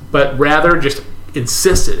alone. But rather just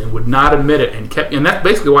insisted and would not admit it, and that's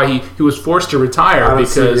basically why he was forced to retire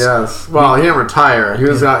because CBS. Well, he didn't retire. He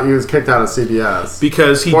was kicked out of CBS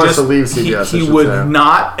because he forced just to leave CBS. he would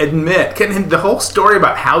not admit. The whole story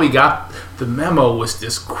about how he got the memo was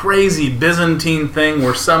this crazy Byzantine thing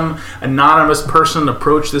where some anonymous person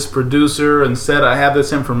approached this producer and said, "I have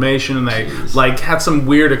this information," and they had some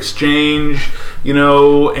weird exchange,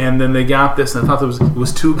 and then they got this, and I thought it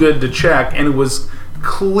was too good to check, and it was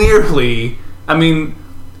clearly. I'm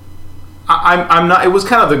not. It was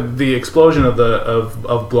kind of the explosion of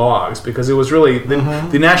blogs, because it was really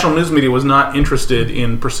the national news media was not interested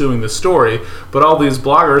in pursuing this story, but all these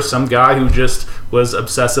bloggers, some guy who just was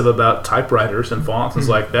obsessive about typewriters and fonts, was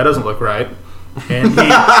like, that doesn't look right, and he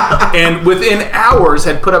and within hours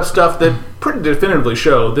had put up stuff that pretty definitively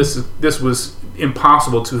show this was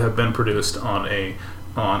impossible to have been produced on a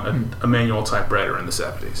manual typewriter in the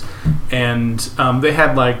 70s, and they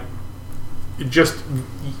had like just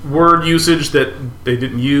word usage that they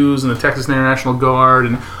didn't use in the Texas International Guard,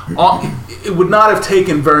 and it would not have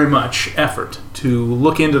taken very much effort to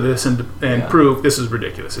look into this and prove this is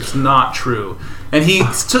ridiculous. It's not true, and he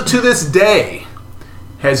to this day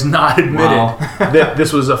has not admitted that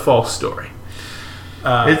this was a false story.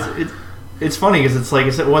 It's funny because it's like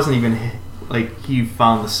it wasn't even like he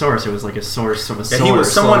found the source. It was like a source of a source. He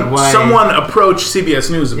was someone approached CBS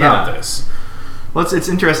News about this. Well, it's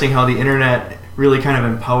interesting how the internet really kind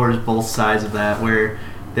of empowers both sides of that, where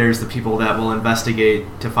there's the people that will investigate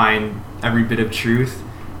to find every bit of truth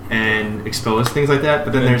and expose things like that,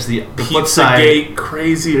 but then there's the flip side. Pizzagate,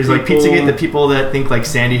 crazy there's people. Like Pizzagate, the people that think like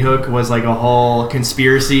Sandy Hook was like a whole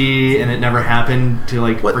conspiracy and it never happened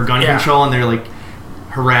for gun control, and they're like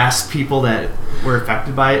harass people that were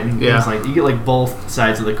affected by it, and things like you get like both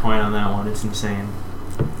sides of the coin on that one. It's insane.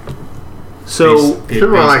 So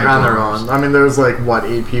people are like on their own. I mean, there's like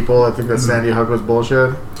 8 people. I think that Sandy Hook was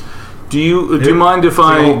bullshit. Do you mind if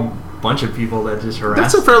I? Bunch of people that just harass.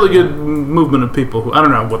 That's a fairly good movement of people who I don't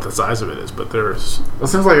know what the size of it is, but there's. It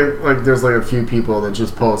seems like there's like a few people that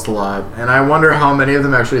just post a lot, and I wonder how many of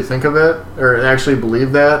them actually think of it or actually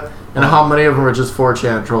believe that, and how many of them are just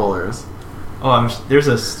 4chan trollers. Oh,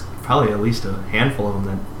 there's probably at least a handful of them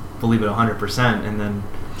that believe it 100%, and then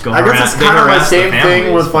go. I guess it's kind of the same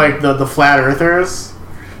thing with like the flat earthers,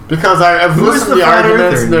 because I've listened to the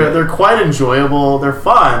arguments. They're quite enjoyable. They're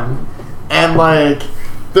fun, and like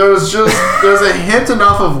there's a hint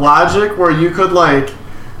enough of logic where you could like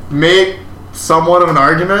make somewhat of an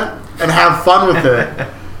argument and have fun with it.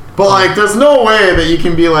 But like, there's no way that you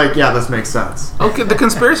can be like, yeah, this makes sense. Okay, the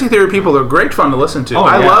conspiracy theory people are great fun to listen to.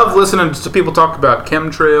 I love listening to people talk about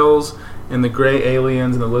chemtrails and the gray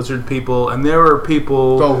aliens and the lizard people. And there are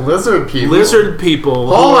people... The lizard people? Lizard people.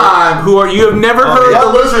 Hold on. Who are... You have never heard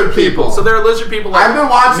of lizard people. So there are lizard people like... I've been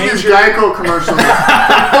watching these Geico commercials for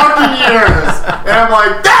fucking years. And I'm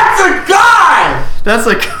like, that's a guy! That's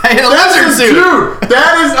a guy in a lizard suit. Dude.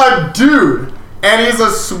 That is a dude. And he's a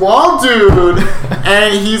small dude,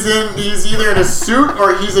 and he's either in a suit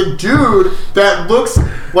or he's a dude that looks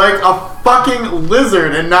like a fucking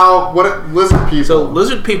lizard. And now, lizard people? So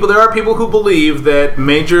lizard people, there are people who believe that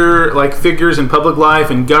major like figures in public life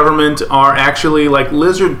and government are actually like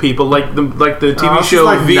lizard people, like the TV show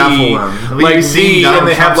like V, Nephilim. like V, and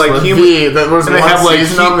they have like human, V, that was and they have like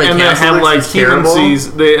and they have like human terrible.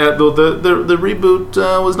 seas. They the reboot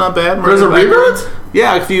was not bad. There's a reboot?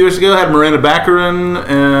 Yeah, a few years ago, it had Miranda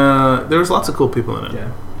Baccarin. There was lots of cool people in it. Yeah.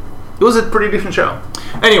 It was a pretty decent show.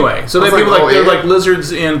 Anyway, so they have people they're like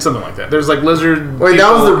lizards in something like that. There's like lizard. Wait, that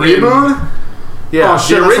was the reboot? Yeah,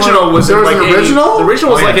 shit, the original was there was like an original? The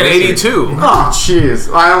original was like in '82. Oh, jeez.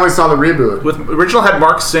 I only saw the reboot. With original had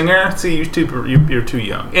Mark Singer. See, you're too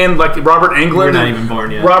young. And like Robert Englund. You're not even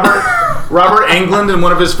born yet. Robert Englund in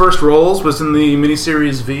one of his first roles was in the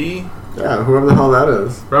miniseries V. Yeah, whoever the hell that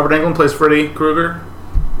is. Robert Englund plays Freddy Krueger.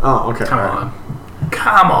 Oh, okay. Come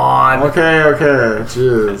on. Okay.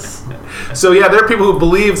 Jeez. So yeah, there are people who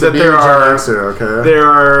believe that there are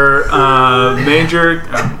major.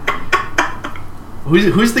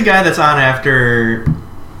 Who's the guy that's on after?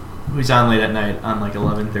 Who's on late at night on like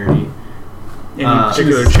 11:30? Any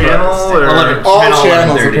particular channel? Or? All channel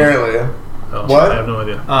channels 11:30. apparently. Oh, What? I have no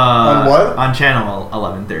idea. On what? On channel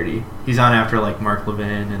 11:30. He's on after like Mark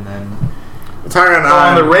Levin, and then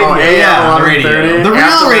on the radio. on the radio. The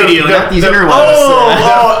real radio, not these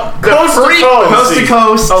interwebs. Coast to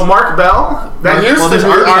coast. Oh, Mark Bell? That used to there's be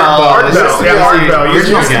Art Bell. Art There's Bell. the Art Bell. It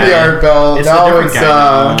original used to guy. be Art Bell. It's Now a different it's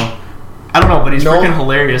guy now. I don't know, but he's freaking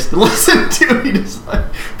hilarious to listen to. He just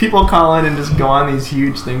people call in and just go on these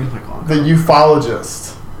huge things like, the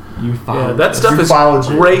ufologist. Yeah, that stuff is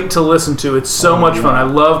great to listen to. It's so much fun. I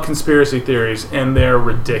love conspiracy theories, and they're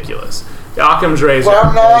ridiculous. Occam's razor.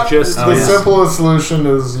 Well, the simplest solution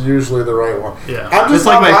is usually the right one. Yeah. I'm just it's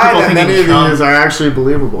like glad people that thinking many of Trump, these are actually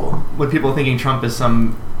believable. with people thinking Trump is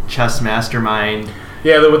some chess mastermind.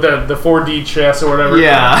 Yeah, with the 4D chess or whatever.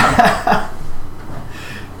 Yeah.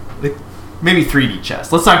 Maybe 3D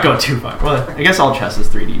chess. Let's not go too far. Well, I guess all chess is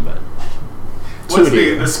 3D, but What's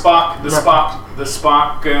the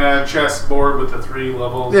Spock chess board with the 3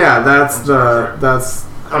 levels? Yeah, that's.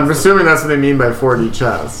 I'm assuming that's what they mean by 4D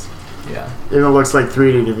chess. yeah. Even though it looks like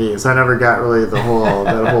 3D to me, so I never got really the whole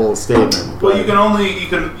that whole statement. Well, you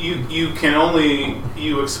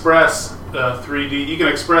express 3D. You can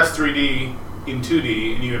express 3D in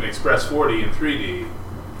 2D, and you can express 4D in 3D.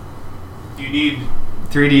 You need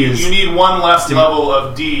 3D is You need one less level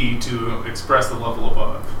of D to express the level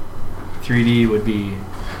above. 3D would be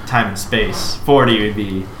time and space. 4D would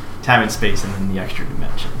be time and space and then the extra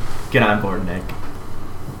dimension. Get on board, Nick.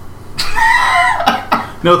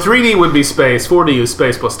 No, 3D would be space. 4D is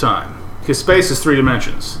space plus time. Because space is 3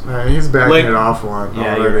 dimensions. He's backing Like- it off one.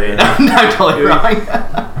 Yeah, already. you're right. I'm totally wrong.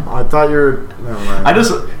 I thought you were. Never mind.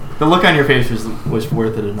 The look on your face was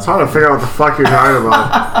worth it enough. I'm trying to figure out what the fuck you're talking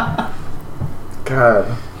about.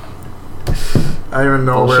 God. I don't even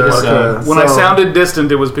know Bullshit where. aside. When I sounded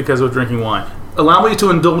distant, it was because I was drinking wine. Allow me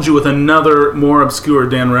to indulge you with another more obscure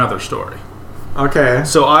Dan Rather story. Okay.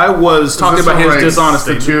 So I was talking Is this about from, his like,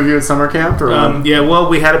 dishonesty. The two of you at summer camp, or Yeah, well,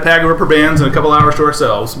 we had a pack of rubber bands and a couple hours to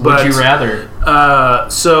ourselves. But Would you rather?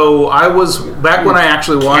 So I was back when I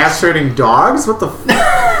actually watched. castrating dogs? What the?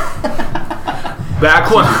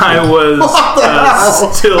 Back when I was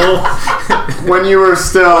still. When you were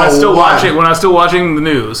still. When I was still what? watching. When I was still watching the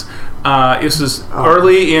news. This was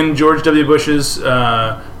early in George W. Bush's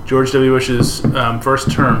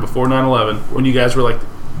first term before 9/11, when you guys were like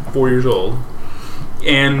 4 years old.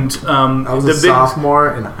 And I was a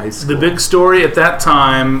sophomore in high school. the big story at that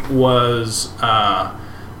time was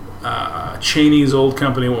Cheney's old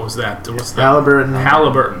company. What was that? What's that?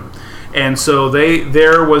 Halliburton. And so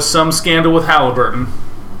there was some scandal with Halliburton.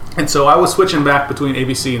 And so I was switching back between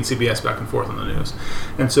ABC and CBS back and forth on the news.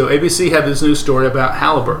 And so ABC had this news story about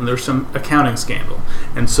Halliburton. There's some accounting scandal.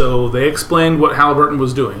 And so they explained what Halliburton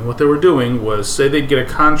was doing. What they were doing was, say they'd get a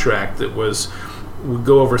contract that would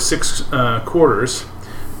go over 6 quarters,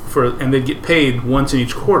 and they'd get paid once in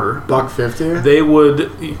each quarter. $1.50. They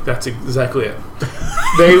would. That's exactly it.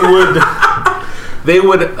 They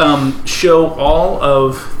would show all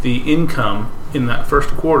of the income in that first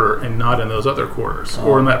quarter and not in those other quarters,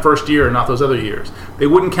 or in that first year and not those other years. They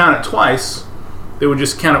wouldn't count it twice. They would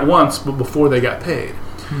just count it once, but before they got paid.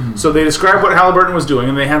 So they described what Halliburton was doing,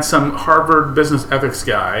 and they had some Harvard business ethics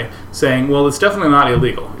guy saying, well, it's definitely not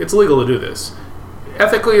illegal. It's illegal to do this.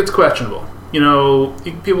 Ethically, it's questionable.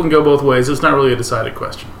 People can go both ways. It's not really a decided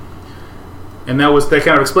question. And they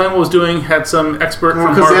kind of explained what was doing. Had some expert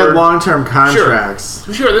from Because Harvard. they had long-term contracts.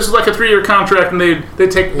 Sure. This is like a 3-year contract, and they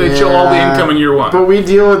show all the income in year 1. But we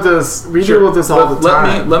deal with this. We deal with this all the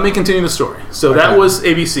time. Let me continue the story. So that was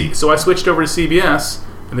ABC. So I switched over to CBS,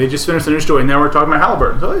 and they just finished their story. Now we're talking about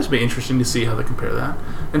Halliburton. So it'll be interesting to see how they compare that.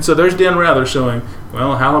 And so there's Dan Rather showing,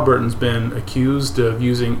 well, Halliburton's been accused of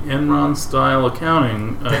using Enron-style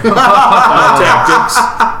accounting tactics.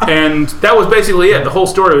 And that was basically it. The whole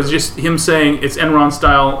story was just him saying it's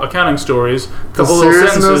Enron-style accounting stories, a couple little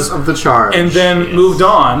sentences, of the charge. and then moved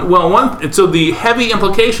on. Well, so the heavy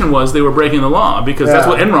implication was they were breaking the law, because that's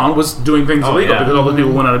what Enron was doing things illegal, because all those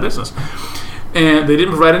people went out of business. And they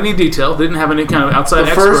didn't provide any detail. They didn't have any kind of outside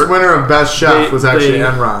expert. The first winner of Best Chef was actually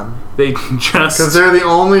Enron. They just... Because they're the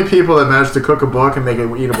only people that managed to cook a book and make it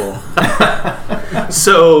eatable.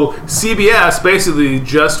 So CBS basically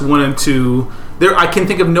just wanted to... I can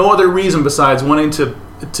think of no other reason besides wanting to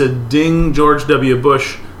ding George W.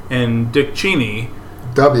 Bush and Dick Cheney.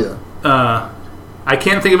 I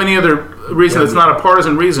can't think of any other reason that's not a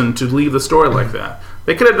partisan reason to leave the story like that.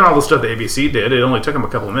 They could have done all the stuff that ABC did. It only took them a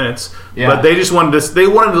couple of minutes. Yeah. But they just wanted to. They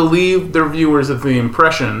wanted to leave their viewers with the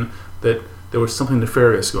impression that there was something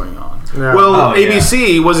nefarious going on. Yeah. Well,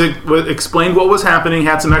 ABC explained what was happening,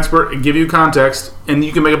 had some expert give you context, and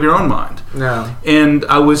you can make up your own mind. Yeah. And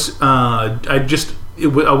I was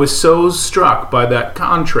so struck by that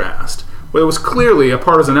contrast. Well, it was clearly a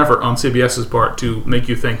partisan effort on CBS's part to make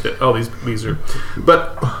you think that these are.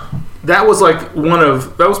 But that was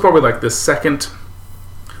probably like the second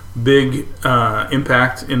big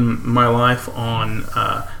impact in my life on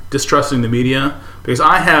distrusting the media, because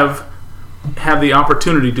I have had the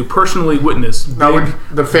opportunity to personally witness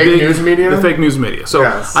the fake news media. The fake news media. So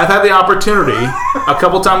yes. I've had the opportunity a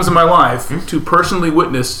couple times in my life to personally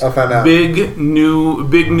witness big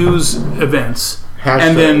news events,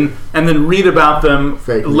 and then read about them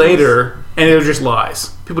later, and it was just lies.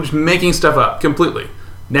 People just making stuff up completely.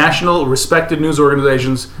 National respected news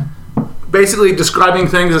organizations basically describing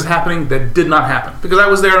things as happening that did not happen, because I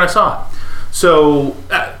was there and I saw it. So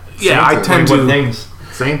I tend to. Things.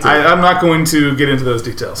 I'm not going to get into those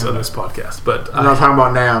details on this podcast, but I'm not talking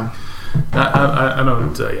about NAM. I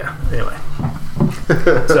don't. Anyway.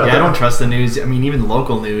 So, I don't trust the news. I mean, even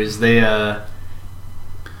local news. I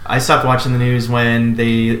stopped watching the news when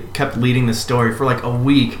they kept leading the story for like a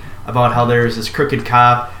week about how there's this crooked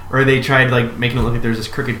cop, or they tried like making it look like there's this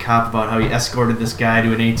crooked cop about how he escorted this guy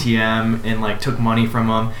to an ATM and like took money from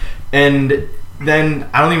him, and then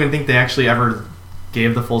I don't even think they actually ever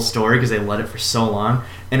gave the full story because they let it for so long,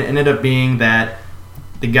 and it ended up being that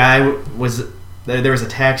the guy was there was a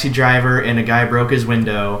taxi driver and a guy broke his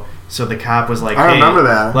window. So the cop was like, I remember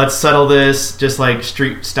that. Let's settle this just like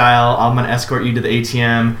street style. I'm going to escort you to the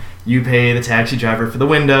ATM. You pay the taxi driver for the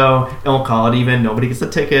window. And we'll call it even. Nobody gets a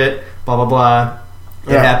ticket. Blah, blah, blah.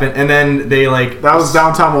 It happened. And then they like... That was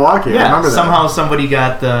downtown Milwaukee. I remember that. Somehow somebody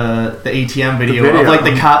got the ATM video of like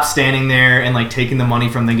the cops standing there and like taking the money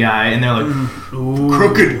from the guy. And they're like,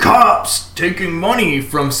 crooked cops taking money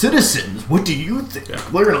from citizens. What do you think?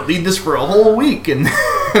 We're going to lead this for a whole week. And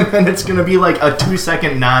then it's going to be like a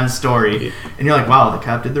 2-second non-story. And you're like, wow, the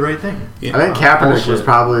cop did the right thing. I think Kaepernick was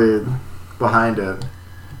probably behind it.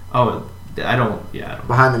 Oh, I don't.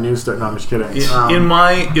 Behind the news story. No, I'm just kidding. In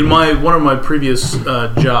my one of my previous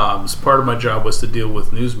jobs, part of my job was to deal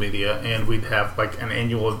with news media, and we'd have like an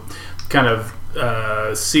annual kind of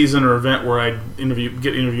season or event where I'd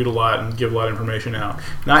get interviewed a lot and give a lot of information out.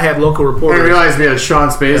 And I had local reporters. I realized we had Sean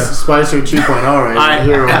Spicer 2.0 right.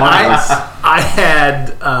 I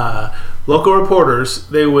had local reporters.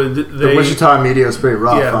 The Wichita media is pretty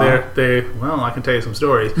rough. Yeah, well, I can tell you some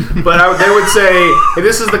stories, but they would say, hey,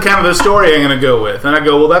 "This is the kind of the story I'm going to go with," and I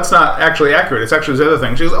go, "Well, that's not actually accurate. It's actually this other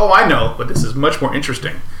thing." She goes, "Oh, I know, but this is much more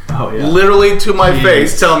interesting." Oh yeah. Literally to my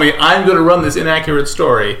face, tell me I'm going to run this inaccurate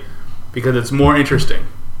story because it's more interesting.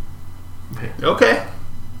 Okay.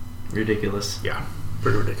 Ridiculous. Yeah,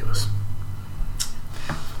 pretty ridiculous.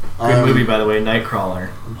 Good movie, by the way,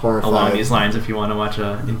 Nightcrawler. I'm horrified. Along these lines, if you want to watch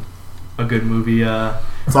a good movie,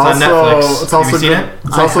 it's on Netflix. It's also Have you seen good. it?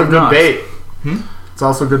 It's also good bait. It's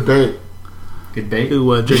also good bait. Good bait.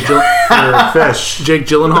 Who? Jake Fish. Jake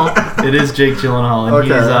Gyllenhaal. It is Jake Gyllenhaal, and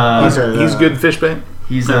he's good fish bait.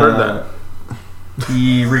 He's I heard that.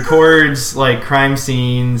 He records like crime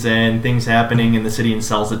scenes and things happening in the city and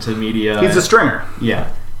sells it to the media. He's a stringer.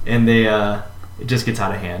 Yeah, and it just gets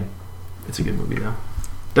out of hand. It's a good movie though.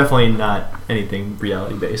 Definitely not anything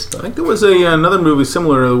reality based. I think there was another movie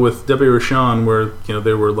similar with Debbie Rochon where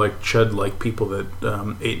they were like chud-like people that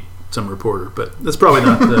ate some reporter, but that's probably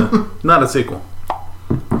not a sequel.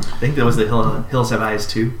 I think that was the Hills Have Eyes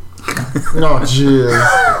too. No, jeez.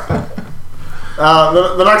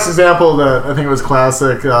 The next example that I think was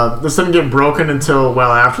classic. This didn't get broken until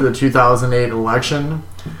well after the 2008 election,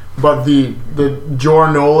 but the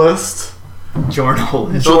journalist.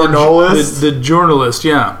 The journalist,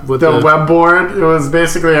 yeah. With the web board, it was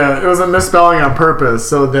basically a misspelling on purpose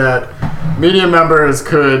so that media members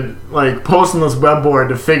could like post on this web board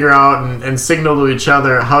to figure out and signal to each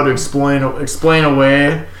other how to explain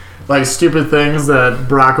away like stupid things that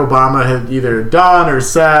Barack Obama had either done or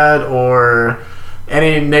said or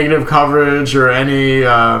any negative coverage or anything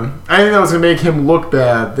that was going to make him look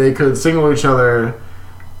bad. They could signal to each other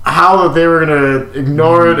how that they were going to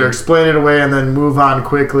ignore it or explain it away and then move on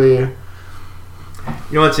quickly. You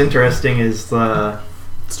know what's interesting is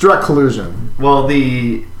it's direct collusion. Well,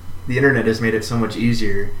 the internet has made it so much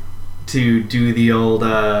easier to do the old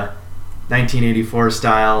 1984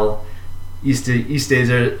 style. East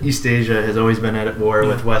Asia has always been at war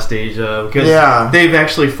with West Asia because they've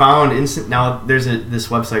actually found now there's this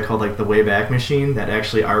website called like the Wayback Machine that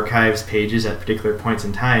actually archives pages at particular points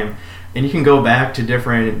in time. And you can go back to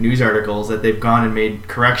different news articles that they've gone and made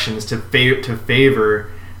corrections to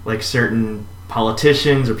favor like certain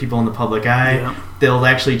politicians or people in the public eye. Yeah. They'll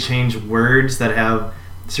actually change words that have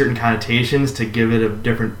certain connotations to give it a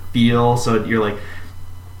different feel. So you're like,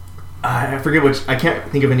 I forget which. I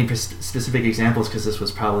can't think of any specific examples because this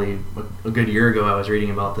was probably a good year ago I was reading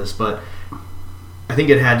about this. But I think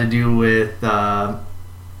it had to do with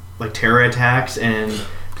like terror attacks and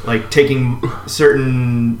like taking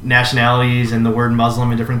certain nationalities and the word Muslim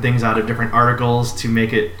and different things out of different articles to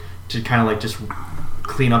make it to kind of like just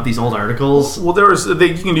clean up these old articles. Well,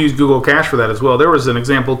 you can use Google Cache for that as well. There was an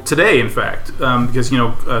example today, in fact, because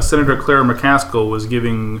Senator Claire McCaskill was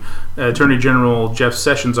giving Attorney General Jeff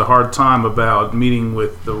Sessions a hard time about meeting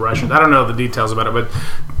with the Russians. I don't know the details about it, but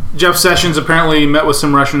Jeff Sessions apparently met with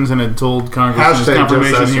some Russians and had told Congress in his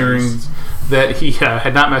confirmation hearings that he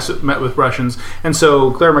had not met with Russians. And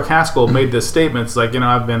so Claire McCaskill made this statement. It's like,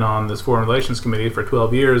 I've been on this Foreign Relations Committee for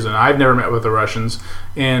 12 years, and I've never met with the Russians.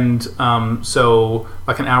 And so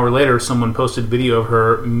like an hour later, someone posted video of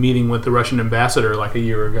her meeting with the Russian ambassador like a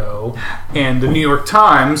year ago. And the New York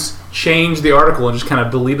Times changed the article and just kind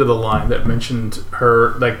of deleted the line that mentioned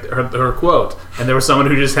her quote. And there was someone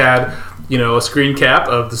who just had a screen cap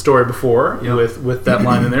of the story before with that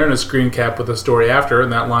line in there and a screen cap with the story after, and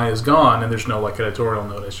that line is gone, and there's no like editorial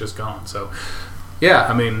note, it's just gone. So you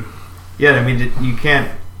can't.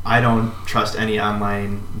 I don't trust any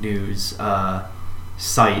online news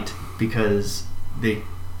site because they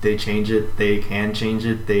change it, they can change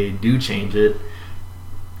it, they do change it,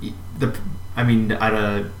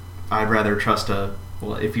 I'd rather trust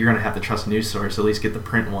if you're gonna have to trust a news source, at least get the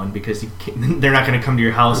print one, because they're not gonna come to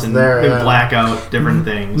your house and black out different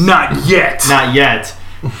things. Not yet. Not yet.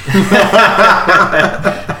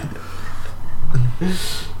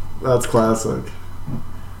 That's classic.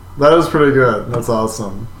 That is pretty good. That's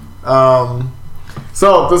awesome.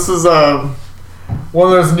 So this is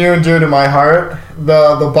one that's near and dear to my heart.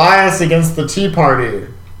 The bias against the Tea Party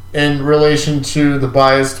in relation to the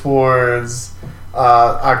bias towards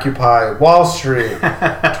Occupy Wall Street,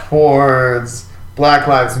 towards Black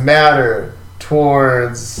Lives Matter,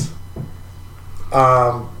 towards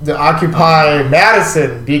the Occupy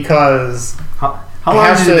Madison, because how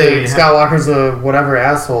long did they Scott Walker's a whatever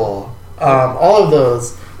asshole. All of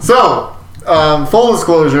those. So, full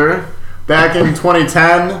disclosure, back in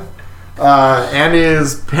 2010,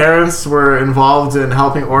 Andy's parents were involved in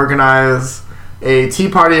helping organize a Tea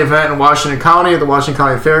Party event in Washington County at the Washington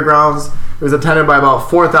County Fairgrounds. It was attended by about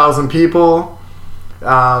 4,000 people.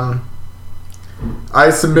 I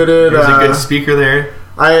submitted. There's a good speaker there.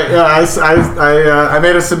 I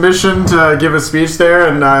made a submission to give a speech there,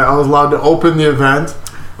 and I was allowed to open the event.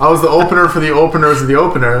 I was the opener for the openers of the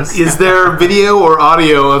openers. Is there video or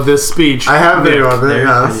audio of this speech? I have video of it. There's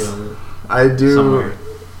Yes, video of it. I do. Somewhere.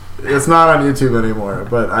 It's not on YouTube anymore,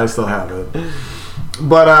 but I still have it.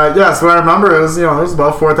 But yes, what I remember is there's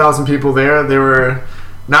about 4,000 people there. They were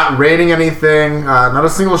not raiding anything. Not a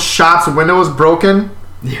single shop's window was broken.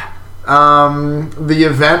 Yeah. The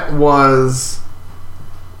event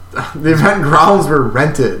grounds were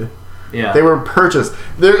rented. Yeah. They were purchased.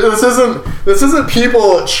 This isn't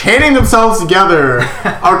people chaining themselves together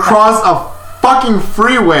across a fucking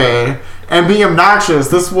freeway and being obnoxious.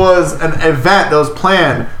 This was an event that was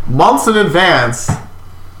planned months in advance.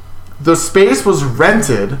 The space was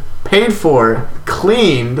rented, paid for,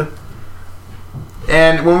 cleaned.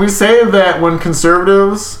 And when we say that when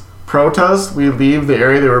conservatives protest, we leave the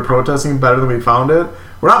area they were protesting better than we found it,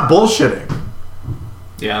 we're not bullshitting.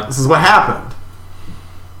 Yeah. This is what happened.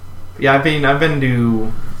 Yeah, I've been to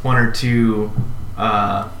one or two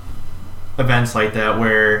events like that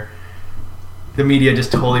where the media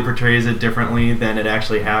just totally portrays it differently than it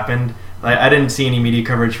actually happened. I didn't see any media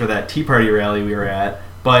coverage for that Tea Party rally we were at,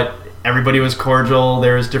 but everybody was cordial.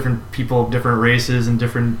 There was different people of different races and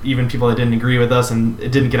even people that didn't agree with us, and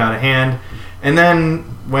it didn't get out of hand. And then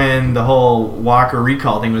when the whole Walker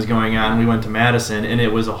recall thing was going on, we went to Madison, and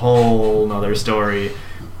it was a whole nother story.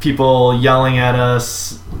 People yelling at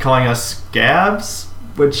us, calling us scabs,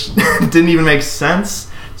 which didn't even make sense.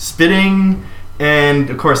 Spitting, and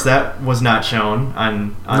of course that was not shown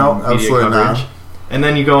on media coverage. Not. And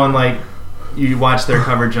then you go and you watch their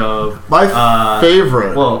coverage of my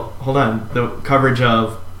favorite. Well, hold on, the coverage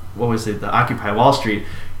of what was it? The Occupy Wall Street,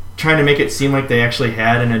 trying to make it seem like they actually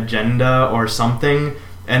had an agenda or something,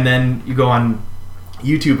 and then you go on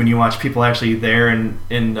YouTube and you watch people actually there and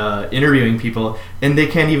interviewing people, and they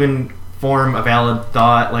can't even form a valid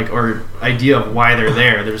thought or idea of why they're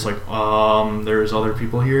there. They're just there's other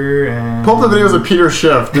people here. And pull up the videos of Peter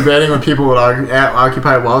Schiff debating with people at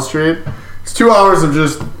Occupy Wall Street. It's 2 hours of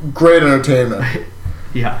just great entertainment.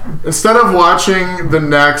 Yeah. Instead of watching the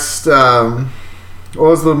next, what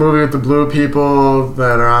was the movie with the blue people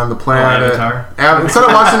that are on the planet? Avatar. Instead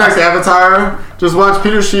of watching the next Avatar, just watch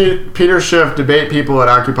Peter Schiff debate people at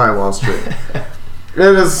Occupy Wall Street.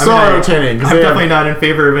 It is so entertaining. I'm definitely not in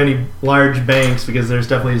favor of any large banks because there's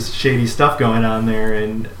definitely shady stuff going on there.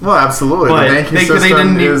 Well, absolutely. But the banking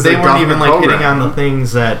system they weren't even program. hitting on the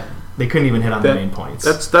things that they couldn't even hit on the main points.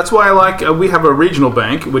 That's why I like. We have a regional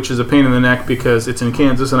bank, which is a pain in the neck because it's in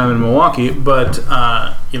Kansas and I'm in Milwaukee. But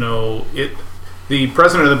the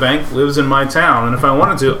president of the bank lives in my town, and if I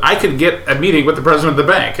wanted to, I could get a meeting with the president of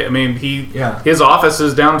the bank. I mean, his office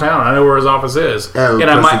is downtown. I know where his office is, and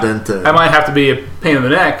I might have to be a pain in the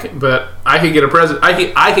neck, but I could get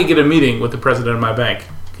I could get a meeting with the president of my bank.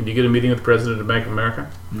 Can you get a meeting with the president of Bank of America?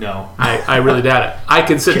 No. I really doubt it. I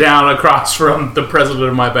could sit down across from the president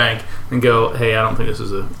of my bank and go, "Hey, I don't think this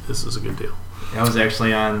is a good deal." I was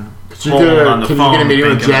actually on Can you get a meeting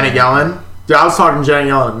with Janet Yellen? Dude, I was talking to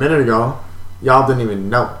Janet Yellen a minute ago. Y'all didn't even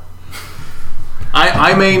know.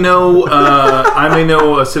 I may know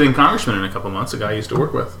a sitting congressman in a couple months, a guy I used to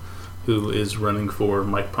work with, who is running for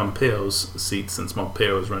Mike Pompeo's seat since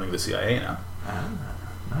Pompeo is running the CIA now.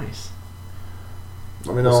 Nice.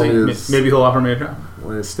 Let me know maybe he'll offer me a job.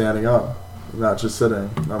 When he's standing up, not just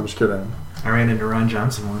sitting. No, I'm just kidding. I ran into Ron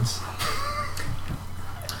Johnson once.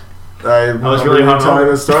 I was really hungover. Tell me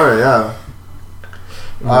the story, yeah.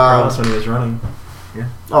 When he was running. Yeah.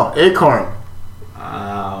 Oh, Acorn.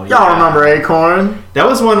 Oh, Y'all remember Acorn? That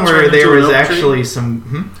was one where there was actually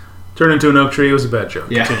some... Turned turned into an oak tree. It was a bad joke.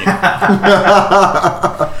 Yeah. Continue.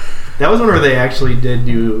 That was one where they actually did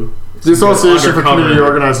do The Association for undercover. Community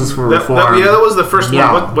Organizers for Reform. that was the first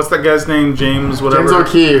Yeah. one. What's that guy's name? James whatever. James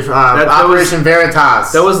O'Keefe, that was- Operation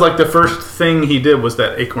Veritas. That was like the first thing he did was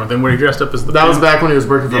that acorn thing where he dressed up as the That was pimp. back when he was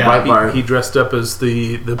working for Yeah, Breitbart. He dressed up as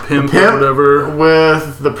the pimp or Pimp whatever.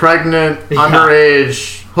 with the pregnant Yeah.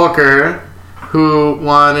 underage hooker who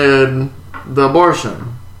wanted the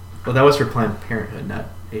abortion. Well, that was for Planned Parenthood, not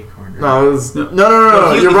Acorn. Right? No, it was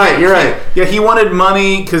no. He- You're right. You're right. Yeah, he wanted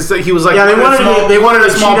money because he was like, Yeah, they wanted to a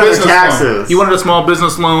small cheat on the business taxes. loan. He wanted a small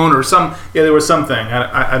business loan or some. Yeah, there was something.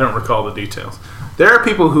 I don't recall the details. There are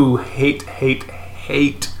people who hate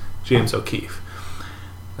James O'Keefe.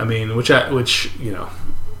 I mean, which you know,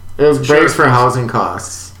 It was Sure. breaks for housing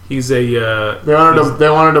costs. he's a. They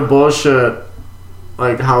wanted to bullshit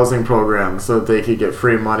like housing program so that they could get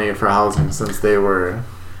free money for housing since they were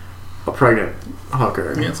a pregnant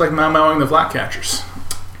hooker. Yeah, it's like mowing the flat catchers.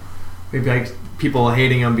 Maybe like people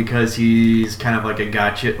hating him because he's kind of like a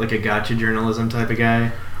gotcha journalism type of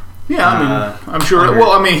guy. Yeah, I mean, I'm sure. under-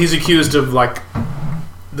 Well, I mean, he's accused of like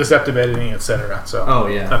deceptive editing, etc. So Oh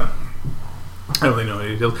yeah. I don't really know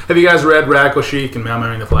any details. Have you guys read Radical Chic and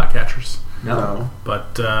mowing the flat catchers? No.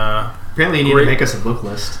 But Apparently, you need Great. to make us a book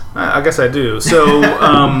list. I guess I do. So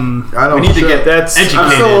I don't We need to shit. get that's educated.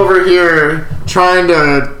 I'm still over here trying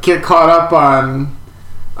to get caught up on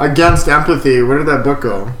Against Empathy. Where did that book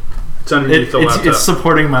go? it's underneath the laptop. It's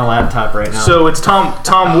supporting my laptop right now. So it's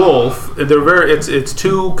Tom Wolfe. They're very. It's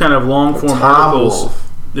two kind of long form Tom articles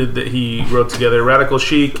Wolfe. that he wrote together. Radical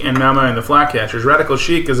Chic and Mowing the Flatcatchers. Radical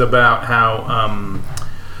Chic is about how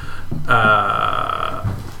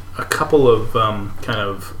a couple of kind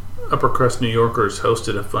of upper crust New Yorkers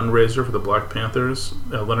hosted a fundraiser for the Black Panthers.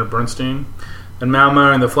 Leonard Bernstein, and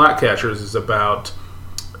Mowing the Flatcatchers is about.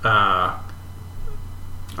 I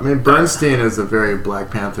mean, Bernstein is a very Black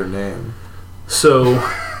Panther name. So,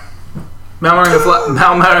 Mowing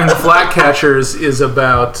the Flatcatchers is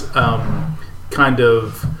about kind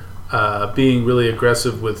of being really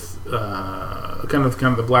aggressive with kind of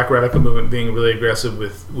the Black Radical movement being really aggressive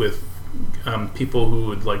with people who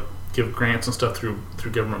would like give grants and stuff through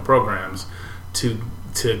government programs to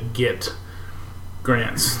get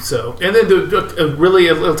grants. So, and then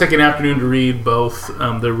it'll take an afternoon to read both.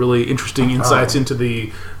 They're really interesting insights into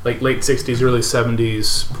the like late '60s, early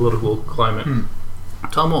 '70s political climate.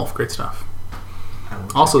 Tom Wolfe, great stuff.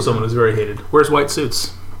 Also, someone who's very hated. Wears white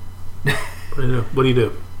suits. What do you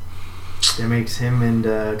do? that makes him and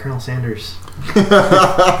Colonel Sanders and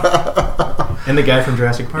the guy from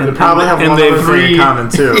Jurassic Park. They probably have and one they've other thing in common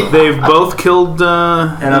too. They've both killed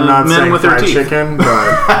And I'm not men saying with their fried teeth. chicken,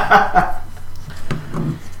 but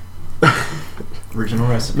Original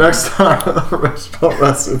recipe next time, restaurant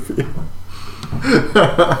recipe.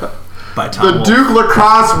 by Tom The Wolfe. Duke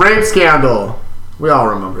Lacrosse rape scandal. We all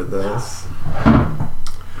remember this.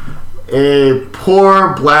 A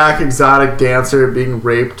poor black exotic dancer being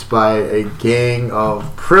raped by a gang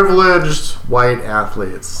of privileged white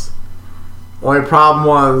athletes. Only problem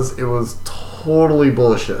was it was totally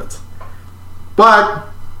bullshit. But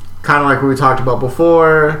kind of like what we talked about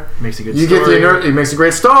before, Makes a good you story. get it makes a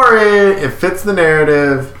great story. It fits the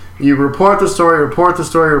narrative. You report the story, report the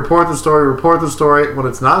story, report the story, report the story when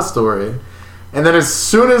it's not a story. And then as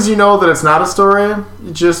soon as you know that it's not a story,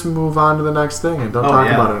 you just move on to the next thing and don't talk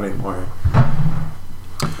yeah. about it anymore.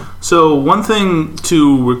 So one thing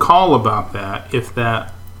to recall about that, if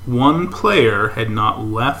that one player had not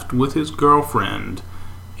left with his girlfriend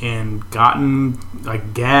and gotten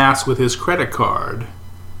like gas with his credit card,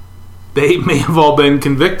 they may have all been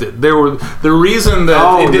convicted. The reason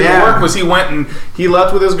that it didn't work was he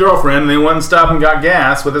left with his girlfriend and they went and stopped and got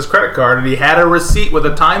gas with his credit card, and he had a receipt with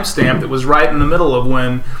a timestamp that was right in the middle of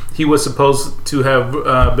when he was supposed to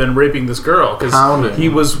have been raping this girl, because he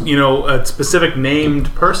was a specific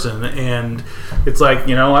named person, and it's like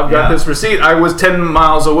I've got this receipt. I was 10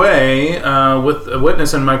 miles away with a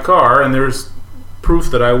witness in my car, and there's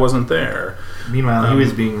proof that I wasn't there. Meanwhile, he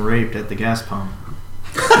was being raped at the gas pump.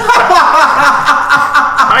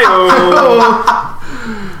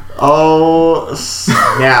 Oh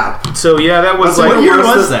snap! So yeah, that was What year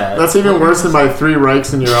was than, that? That's even worse than my 3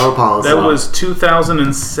 Reichs in your L policy. That was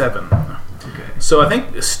 2007. Okay. So I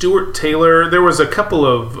think Stuart Taylor, there was a couple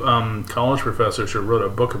of college professors who wrote a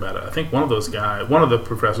book about it. I think one of the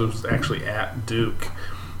professors was actually at Duke,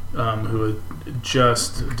 who was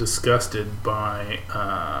just disgusted by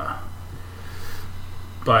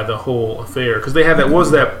the whole affair, because they had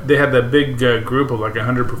that big group of like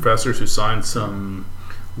 100 professors who signed some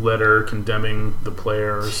letter condemning the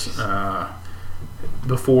players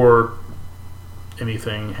before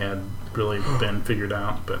anything had really been figured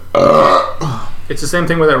out. But it's the same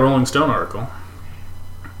thing with that Rolling Stone article,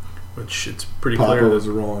 which it's pretty Papa clear. was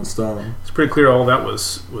a Rolling Stone. It's pretty clear all that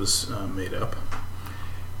was made up.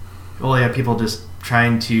 Well, yeah, people just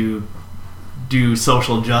trying to do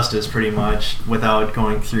social justice pretty much without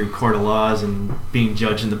going through court of laws and being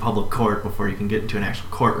judged in the public court before you can get into an actual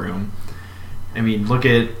courtroom. I mean, look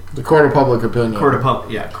at The court of public opinion. court of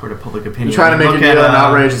public opinion. You're trying to make Look a deal at, and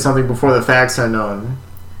outrage of something before the facts are known.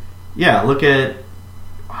 Yeah, look at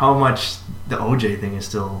how much the OJ thing is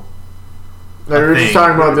still. We were just thing.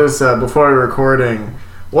 talking about this before we were recording.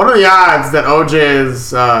 What are the odds that OJ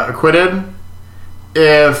is acquitted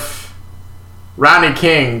if Rodney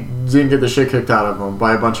King didn't get the shit kicked out of him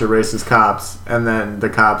by a bunch of racist cops, and then the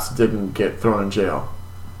cops didn't get thrown in jail?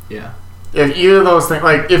 Yeah. If either of those things,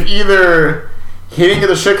 like if either he didn't get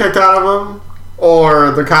the shit kicked out of him,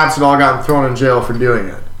 or the cops had all gotten thrown in jail for doing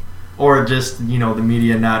it. Or just, the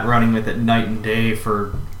media not running with it night and day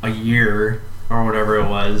for a year or whatever it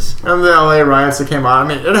was. And the LA riots that came out, I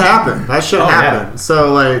mean, it happened. That shit happened. Yeah.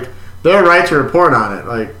 So, like, they're right to report on it.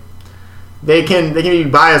 Like, they can be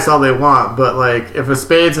biased all they want, but, like, if a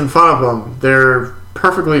spade's in front of them, they're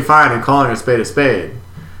perfectly fine in calling a spade.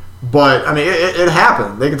 But, I mean, it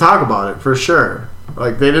happened. They can talk about it, for sure.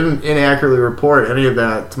 Like, they didn't inaccurately report any of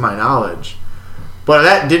that, to my knowledge. But if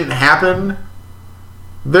that didn't happen,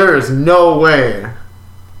 there is no way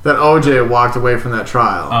that OJ walked away from that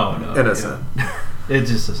trial. Oh, no. Innocent. Yeah. It's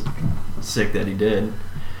just sick that he did.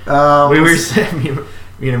 We We were saying,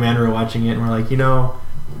 me and Amanda were watching it, and we're like,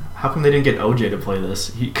 how come they didn't get OJ to play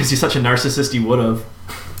this? Because he's such a narcissist, he would have.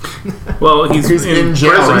 Well, he's in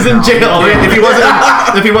jail prison. right He's in now. jail.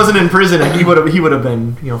 If he wasn't in prison, he would have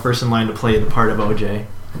been first in line to play the part of OJ.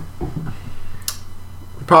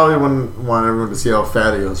 Probably wouldn't want everyone to see how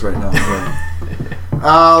fat he is right now.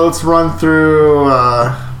 But, let's run through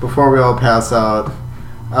before we all pass out.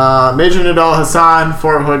 Major Nidal Hassan,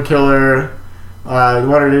 Fort Hood killer.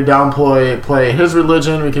 Wanted to downplay his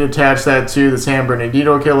religion. We can attach that to the San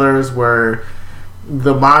Bernardino killers, where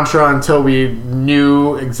the mantra, until we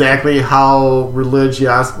knew exactly how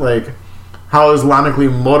religious, like how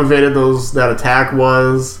Islamically motivated that attack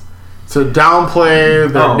was, to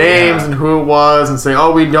downplay their names and who it was, and say,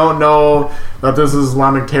 "Oh, we don't know that this is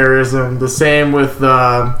Islamic terrorism." The same with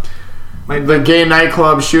the gay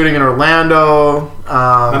nightclub shooting in Orlando.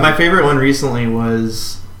 My favorite one recently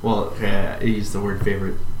was, I use the word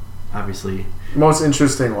favorite, obviously. Most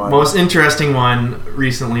interesting one. Most interesting one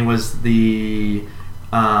recently was the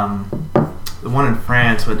one in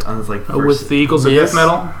France with with the Eagles of Death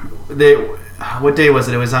Metal. What day was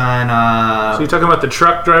it? It was on. So you're talking about the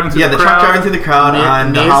truck driving through the crowd? Yeah, the truck driving through the crowd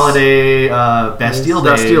on the holiday Bastille Day.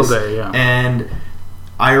 Bastille Day, yeah. And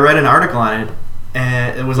I read an article on it,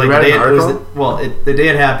 and it was You like read the day. an article? The day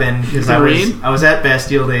it happened because I was at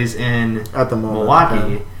Bastille Days in At the moment,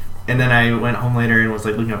 Milwaukee, yeah. and then I went home later and was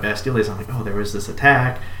like looking at Bastille Days. I'm like, oh, there was this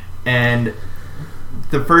attack, and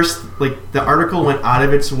the article went out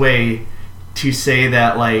of its way to say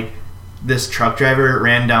that this truck driver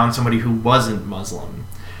ran down somebody who wasn't Muslim.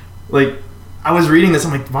 I was reading this,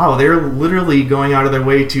 I'm like, wow, they're literally going out of their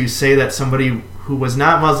way to say that somebody who was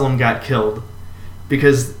not Muslim got killed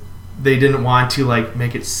because they didn't want to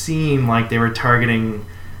make it seem like they were targeting,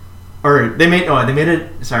 or they made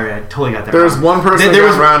it. Sorry, I totally got that. There's wrong. one person that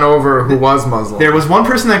got ran over who was Muslim. There was one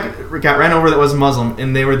person that got ran over that was Muslim,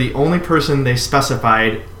 and they were the only person they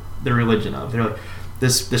specified the religion of. They're like,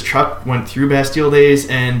 this truck went through Bastille Days,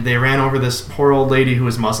 and they ran over this poor old lady who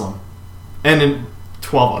was Muslim, and then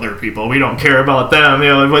 12 other people. We don't care about them,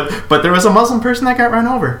 but there was a Muslim person that got run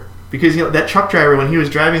over because that truck driver, when he was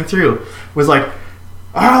driving through, was like,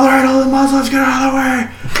 "All right, all the Muslims, get out of the way!"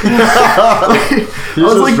 I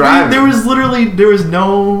was like, dude, there was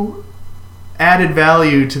no added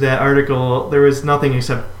value to that article. There was nothing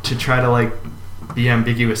except to try to be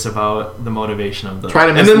ambiguous about the motivation of the. Try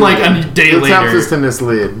to and then a day later, the attempt was to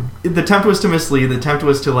mislead. The attempt was to mislead. The attempt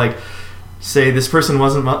was to say this person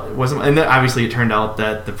wasn't, and then obviously it turned out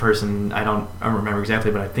that the person, I don't remember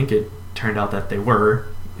exactly, but I think it turned out that they were.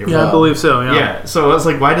 Yeah, I believe so. Yeah. Yeah. So I was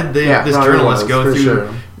like, why did this journalist go through,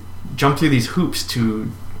 sure. jump through these hoops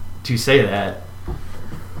to say that?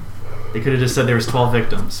 They could have just said there was 12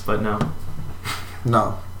 victims, but no.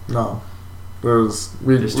 No. There's 12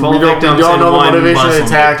 victims we don't and know the one motivation of the Muslim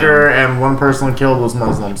attacker, victim. and one person killed was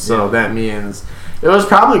Muslim, so that means it was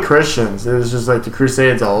probably Christians. It was just like the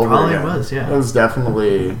Crusades all over Probably again. it was, yeah. It was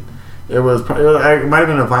definitely. It might have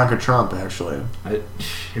been Ivanka Trump, actually.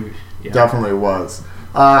 Yeah. Definitely was.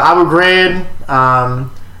 Abu Ghraib,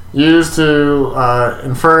 used to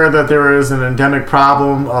infer that there is an endemic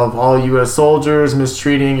problem of all U.S. soldiers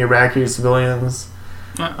mistreating Iraqi civilians.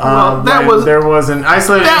 There was an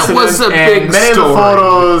isolated incident, was a and big many of the story.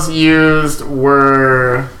 photos used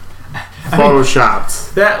were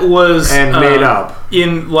photoshopped That was and made up.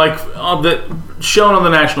 in shown on the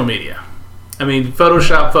national media. I mean,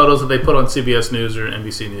 Photoshop photos that they put on CBS News or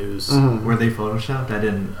NBC News. Were they photoshopped? I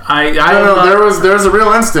didn't. No, there was a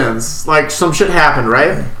real instance. Like, some shit happened,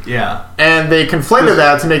 right? Yeah. And they conflated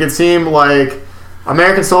that to make it seem like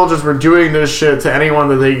American soldiers were doing this shit to anyone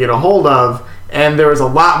that they could get a hold of. And there was a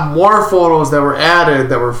lot more photos that were added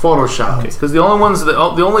that were photoshopped. Because the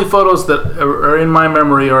only photos that are in my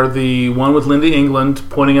memory are the one with Lindy England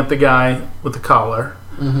pointing at the guy with the collar,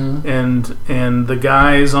 and the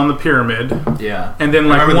guys on the pyramid, Yeah. and then I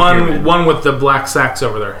like remember the pyramid. one with the black sacks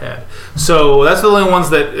over their head. So that's the only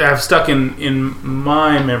ones that have stuck in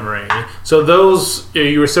my memory. So those,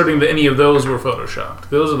 you were asserting that any of those were photoshopped.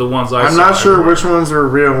 Those are the ones I saw. I'm not sure everywhere. which ones were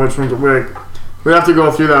real and which ones were. We'd have to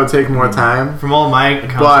go through that. Would take more time. From all my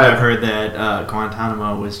accounts, But- I've heard that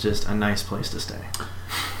Guantanamo was just a nice place to stay.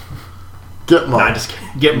 Gitmo. Nah, just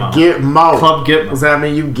kidding. Gitmo. Gitmo. Club Gitmo. Does that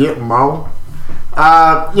mean you Gitmo?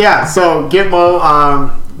 Yeah. So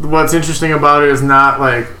Gitmo. What's interesting about it is not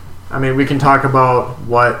like. I mean, we can talk about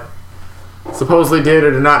what supposedly did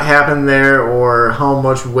or did not happen there, or how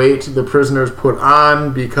much weight the prisoners put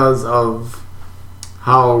on because of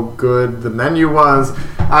how good the menu was.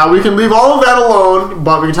 We can leave all of that alone,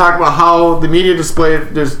 but we can talk about how the media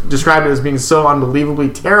described it as being so unbelievably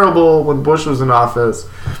terrible when Bush was in office.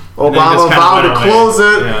 then Obama just kinda vowed to went away. close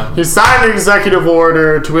it. Yeah. He signed an executive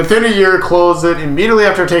order to within a year close it immediately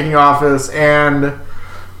after taking office, and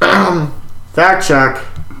fact check,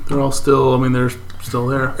 They're all still. I mean, they're still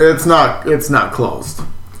there. it's not closed.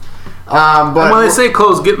 But And when they say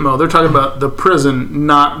close Gitmo, they're talking about the prison,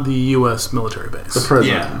 not the U.S. military base. the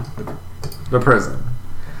prison. Yeah. The prison.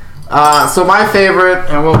 So my favorite,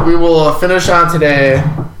 and we will finish on today,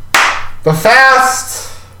 The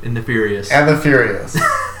Fast In the Furious. and the Furious.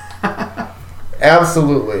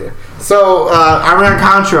 Absolutely. So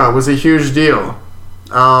Iran-Contra was a huge deal.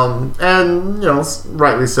 And,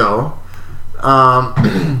 rightly so.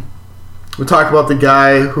 We talk about the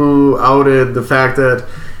guy who outed the fact that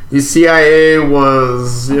the CIA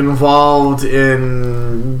was involved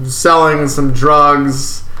in selling some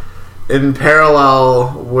drugs in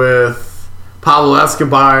parallel with Pablo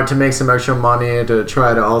Escobar to make some extra money to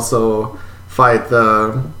try to also fight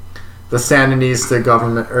the Sandinista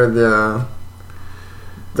government, or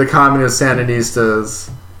the communist Sandinistas.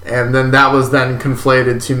 And then that was then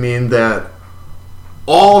conflated to mean that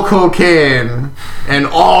all cocaine and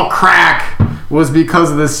all crack was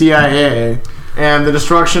because of the CIA, and the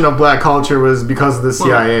destruction of black culture was because of the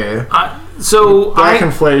CIA. Black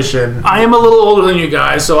conflation. I am a little older than you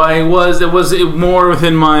guys, so it was more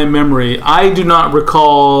within my memory. I do not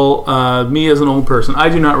recall, me as an old person, I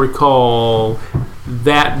do not recall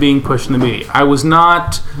that being pushed in the media. I was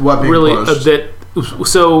not What being really pushed?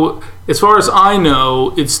 So, as far as I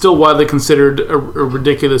know, it's still widely considered a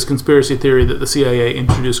ridiculous conspiracy theory that the CIA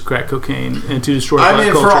introduced crack cocaine and to destroy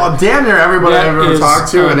black culture. For damn near everybody That I've ever is,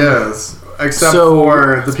 talked to, it is. Except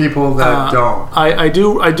for the people that don't. I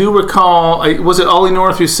do recall. Was it Ollie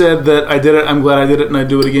North who said that I did it? I'm glad I did it, and I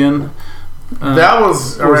do it again. That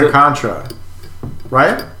was Iran-Contra,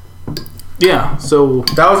 right? Yeah. So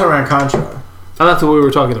That was Iran-Contra. that's what we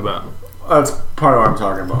were talking about. That's part of what I'm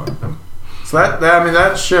talking about. So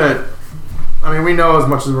that shit. I mean, we know as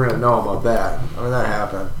much as we're gonna know about that. I mean, that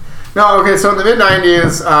happened. No, okay. So in the mid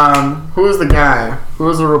 '90s, who was the guy? Who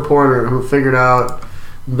was the reporter who figured out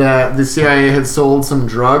that the CIA had sold some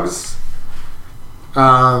drugs?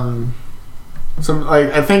 I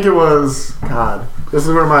think it was. God, this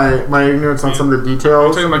is where my ignorance on some of the Are you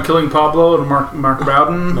details. talking about killing Pablo and Mark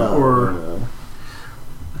Bowden? No.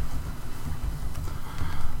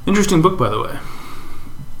 Interesting book, by the way.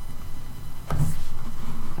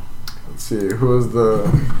 Let's see. Who was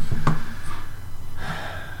the?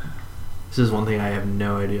 This is one thing I have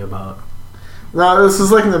no idea about. No, this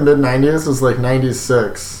is like in the mid '90s. This was like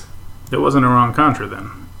 '96. It wasn't Iran-Contra then.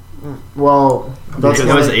 Well, that's Because it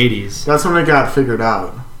when was it, 80s. that's when it got figured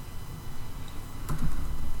out.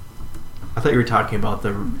 I thought you were talking about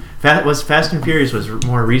Fast and Furious was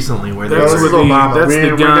more recently where That That's was with Obama. that's we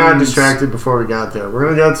the got guns. distracted before we got there.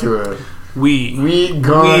 We're gonna get to it. We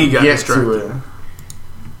gonna got get distracted. to it.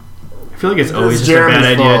 I feel like it's always It's just a bad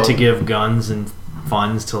Jeremy's idea fault. to give guns and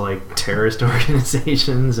funds to like terrorist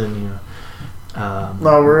organizations and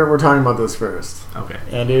No, we're talking about this first. okay.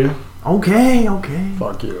 Andy, Okay.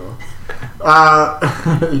 fuck you.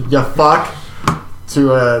 You fuck.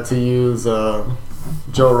 to use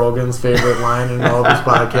Joe Rogan's favorite line in all of his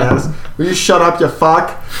podcasts. Will you shut up, you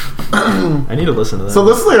fuck? I need to listen to that. So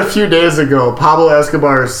this is like a few days ago. Pablo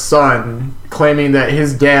Escobar's son claiming that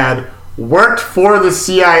his dad worked for the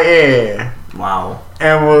CIA Wow.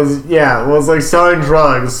 and was like selling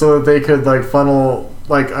drugs so that they could like funnel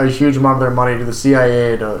like a huge amount of their money to the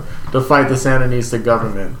CIA to fight the Sandinista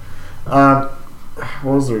government. What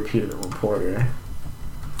was the repeated report here?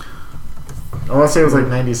 I want to say it was like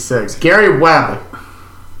 96. Gary Webb.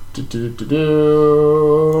 Kill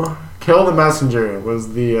the Messenger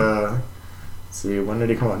was the let's see, when did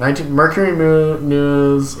he come out? Mercury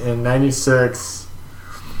News in 96.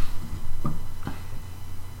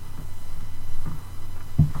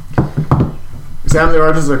 Examined the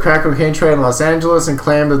origins of the crack cocaine trade in Los Angeles and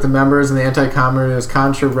claimed that the members of the anti-communist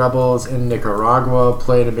Contra rebels in Nicaragua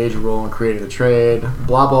played a major role in creating the trade.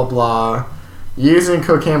 Blah, blah, blah. Using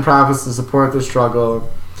cocaine profits to support the struggle.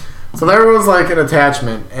 So there was like an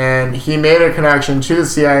attachment, and he made a connection to the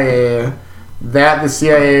CIA that the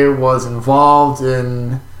CIA was involved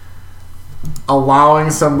in allowing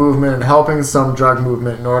some movement and helping some drug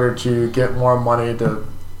movement in order to get more money to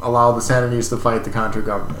allow the Sandinistas to fight the Contra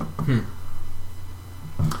government.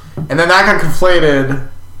 And then that got conflated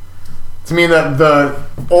to mean that the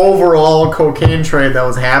overall cocaine trade that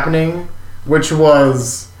was happening, which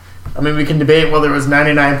was, I mean, we can debate whether it was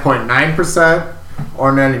 99.9%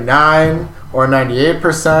 or 99 or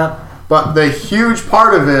 98%, but the huge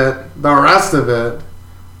part of it, the rest of it,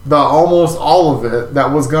 the almost all of it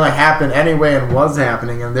that was going to happen anyway and was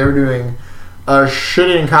happening, and they were doing a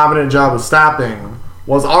shitty incompetent job of stopping,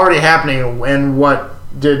 was already happening. And what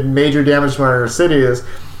did major damage to our city is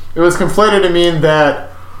it was conflated to mean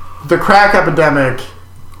that the crack epidemic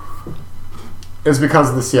is because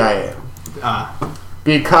of the CIA.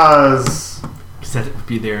 Because that would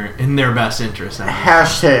be in their best interest.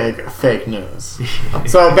 Hashtag fake news.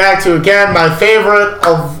 So back to, again, my favorite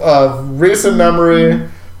of recent memory,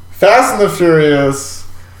 Fast and the Furious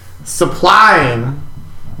supplying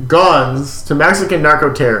guns to Mexican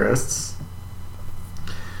narco-terrorists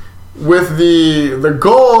with the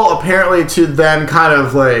goal apparently to then kind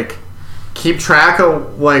of like keep track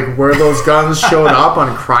of like where those guns showed up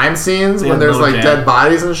on crime scenes when there's like dead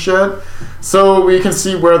bodies and shit, so we can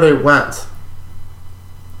see where they went.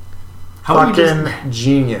 Fucking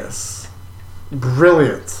genius.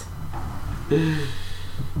 Brilliant.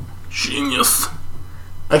 Genius.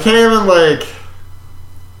 I can't even like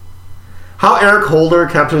how Eric Holder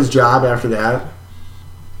kept his job after that.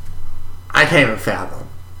 I can't even fathom.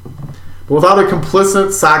 But without a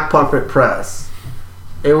complicit sock puppet press,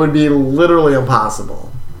 it would be literally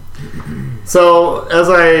impossible. So, as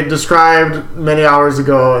I described many hours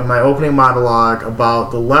ago in my opening monologue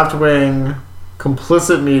about the left-wing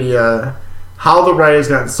complicit media, how the right has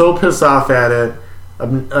gotten so pissed off at it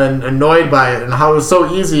and annoyed by it, and how it's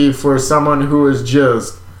so easy for someone who is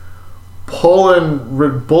just pulling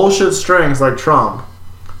bullshit strings like Trump,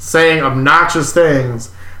 saying obnoxious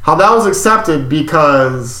things, how that was accepted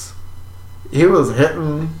because he was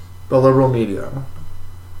hitting the liberal media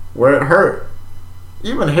where it hurt.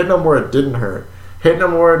 Even hitting them where it didn't hurt. Hitting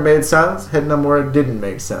them where it made sense, hitting them where it didn't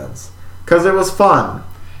make sense. Because it was fun.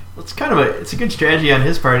 Well, it's kind of it's a good strategy on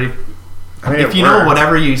his part. I mean, if you know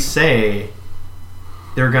whatever you say,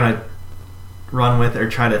 they're going to run with or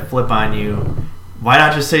try to flip on you. Why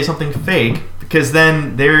not just say something fake? Because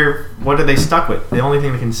then what are they stuck with? The only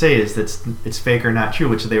thing they can say is that it's fake or not true,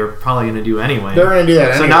 which they were probably going to do anyway. They're going to do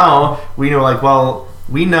that So anyway. now we know, like, well,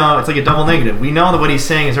 we know it's like a double negative. We know that what he's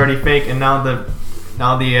saying is already fake, and now the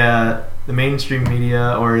mainstream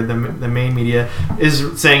media or the main media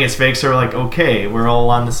is saying it's fake. So we're like, okay, we're all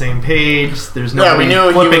on the same page. There's no we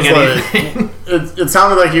knew flipping he was anything. It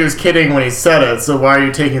sounded like he was kidding when he said it. So why are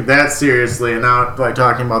you taking that seriously and not like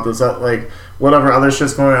talking about this like whatever other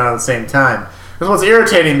shit's going on at the same time? It was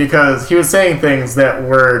irritating because he was saying things that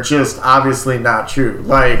were just obviously not true.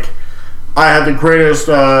 Like, I had the greatest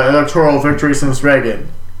electoral victory since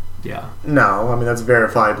Reagan. Yeah. No, I mean, that's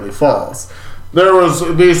verifiably false. There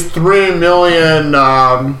was these 3 million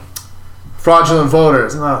fraudulent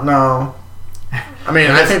voters. No. I mean,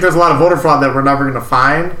 I think there's a lot of voter fraud that we're never going to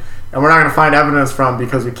find, and we're not going to find evidence from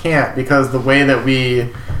because we can't. Because the way that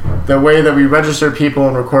we register people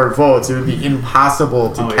and record votes, it would be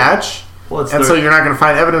impossible to catch. Well, so you're not going to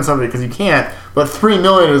find evidence of it because you can't. But 3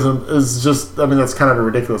 million is just, I mean, that's kind of a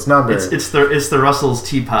ridiculous number. It's the Russell's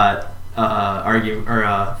teapot argument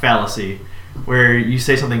or fallacy, where you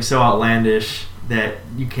say something so outlandish that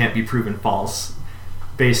you can't be proven false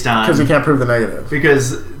based on Because we can't prove the negative.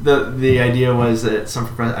 because the idea was that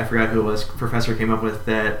I forgot who it was, professor came up with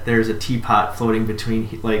that there's a teapot floating between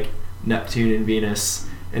like Neptune and Venus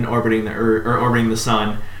and orbiting the Earth or orbiting the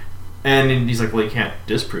sun, and he's like, well, you can't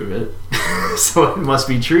disprove it, so it must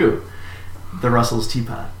be true. The Russell's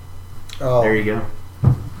teapot. Oh, There you go.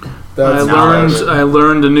 that's I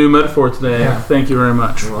learned a new metaphor today. Yeah. Thank you very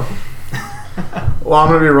much. Well, I'm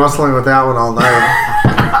gonna be wrestling with that one all night.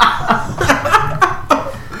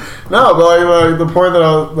 No, but like the point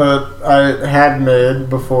that I had made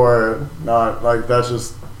before, not like that's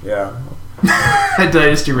just yeah. Did I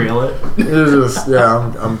just derail it? It's just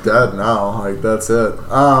yeah. I'm dead now. Like that's it.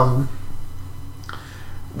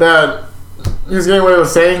 That he was getting away with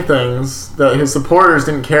saying things that his supporters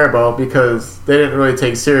didn't care about because they didn't really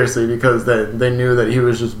take seriously because they knew that he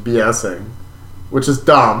was just BSing, which is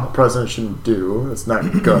dumb. The president shouldn't do. It's not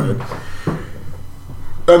good.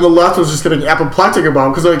 And the left was just getting apoplectic about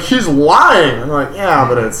him because like he's lying. I'm like, yeah,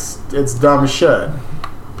 but it's dumb shit.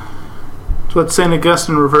 It's what St.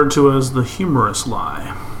 Augustine referred to as the humorous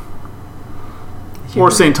lie.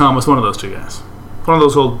 Or St. Thomas, one of those two guys. One of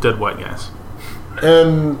those old dead white guys.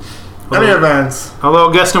 In any event, Although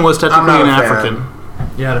Augustine was technically I'm an not a fan.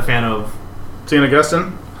 African. You're not a fan of St.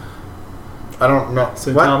 Augustine? I don't know.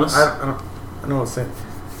 St. What? Thomas? I know what St.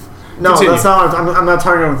 No, Continue. that's not. I'm not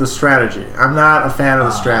talking about the strategy. I'm not a fan of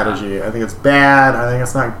the strategy. I think it's bad. I think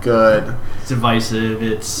it's not good. it's divisive.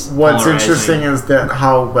 It's What's polarizing. interesting is that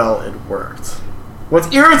how well it worked.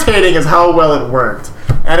 What's irritating is how well it worked.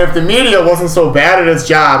 And if the media wasn't so bad at its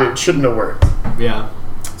job, it shouldn't have worked. Yeah.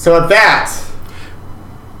 So at that,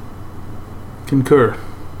 Concur.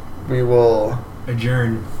 we will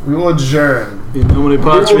Adjourn. adjourn. In nomine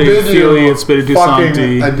Patris, We will bid you Filii, et Spiritus fucking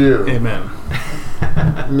Sancti. adieu. Amen.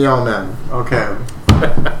 Meow men. Okay.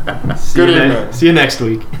 See Good you evening. See you next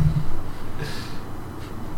week.